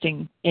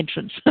requesting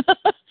entrance.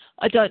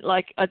 I don't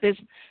like,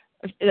 there's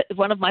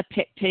one of my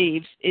pet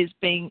peeves is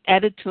being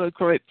added to a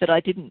group that I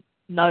didn't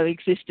know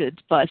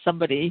existed by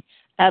somebody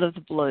out of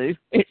the blue.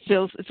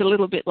 It's a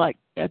little bit like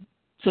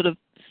sort of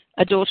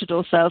a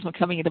door-to-door salesman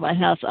coming into my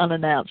house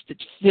unannounced. It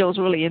feels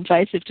really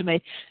invasive to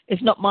me.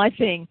 It's not my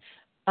thing.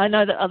 I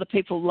know that other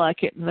people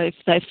like it, and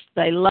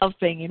they love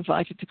being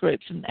invited to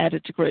groups and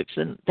added to groups,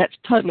 and that's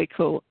totally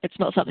cool. It's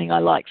not something I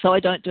like, so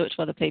I don't do it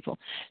to other people.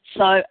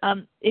 So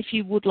if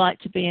you would like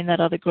to be in that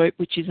other group,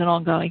 which is an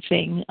ongoing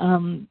thing,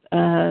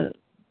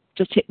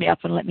 just hit me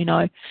up and let me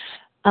know.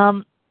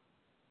 And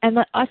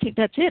I think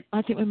that's it.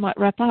 I think we might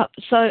wrap up.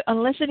 So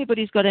unless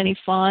anybody's got any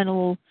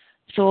final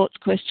thoughts,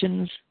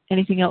 questions,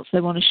 anything else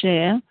they want to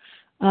share,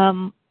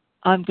 I'm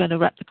going to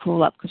wrap the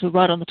call up because we're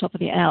right on the top of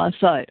the hour.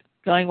 So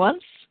going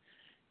once,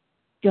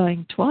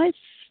 going twice,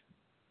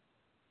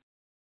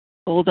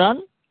 all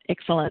done.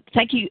 Excellent.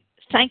 Thank you,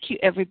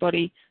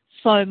 everybody,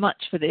 so much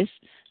for this.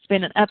 It's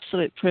been an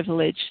absolute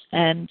privilege,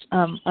 and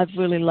I've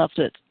really loved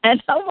it.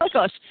 And oh my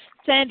gosh,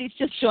 Sandy's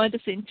just joined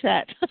us in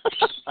chat.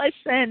 Hi,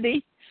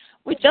 Sandy.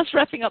 We're just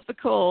wrapping up the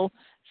call.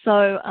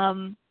 So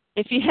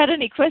if you had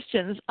any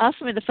questions, ask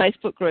them in the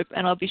Facebook group,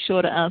 and I'll be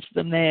sure to answer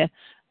them there.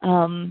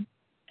 But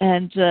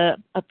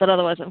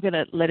otherwise, I'm going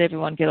to let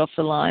everyone get off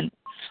the line.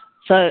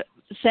 So,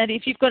 Sandy,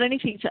 if you've got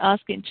anything to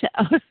ask in chat,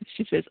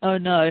 she says, oh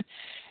no.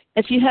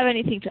 If you have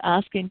anything to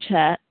ask in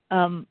chat,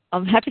 I'm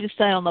happy to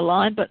stay on the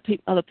line, but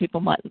other people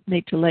might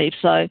need to leave.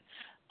 So,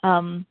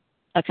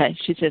 okay,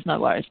 she says no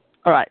worries.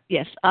 All right,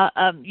 yes.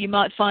 You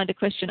might find a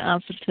question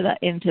answered to that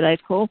in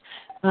today's call.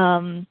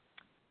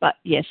 But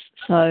yes,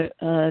 so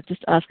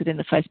just ask it in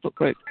the Facebook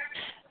group.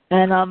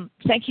 And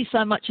thank you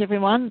so much,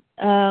 everyone.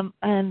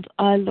 And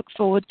I look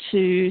forward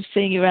to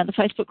seeing you around the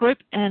Facebook group.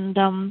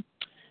 And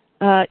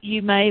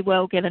you may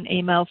well get an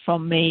email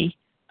from me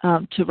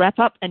to wrap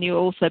up. And you'll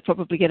also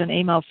probably get an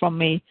email from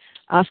me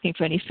asking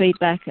for any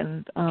feedback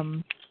and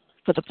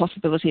for the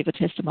possibility of a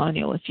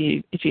testimonial if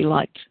you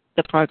liked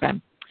the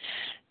program.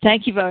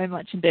 Thank you very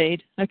much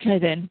indeed. Okay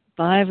then.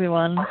 Bye,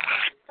 everyone.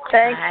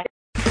 Thanks. Bye.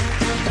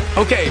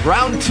 Okay,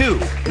 round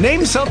 2.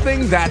 Name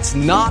something that's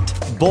not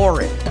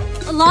boring.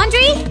 A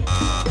laundry?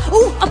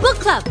 Ooh, a book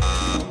club.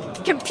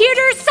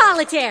 Computer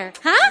solitaire,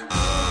 huh?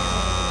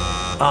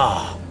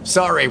 Ah,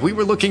 sorry, we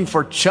were looking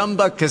for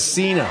Chumba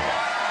Casino.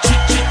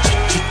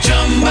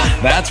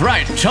 That's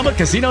right,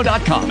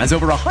 ChumbaCasino.com has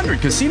over 100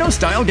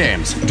 casino-style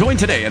games. Join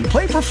today and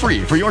play for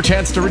free for your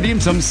chance to redeem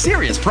some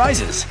serious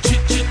prizes.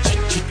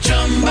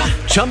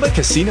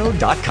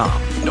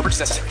 ChumbaCasino.com. No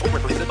purchase necessary. Void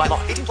where prohibited by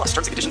law. 18+ terms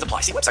and conditions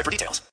apply. See website for details.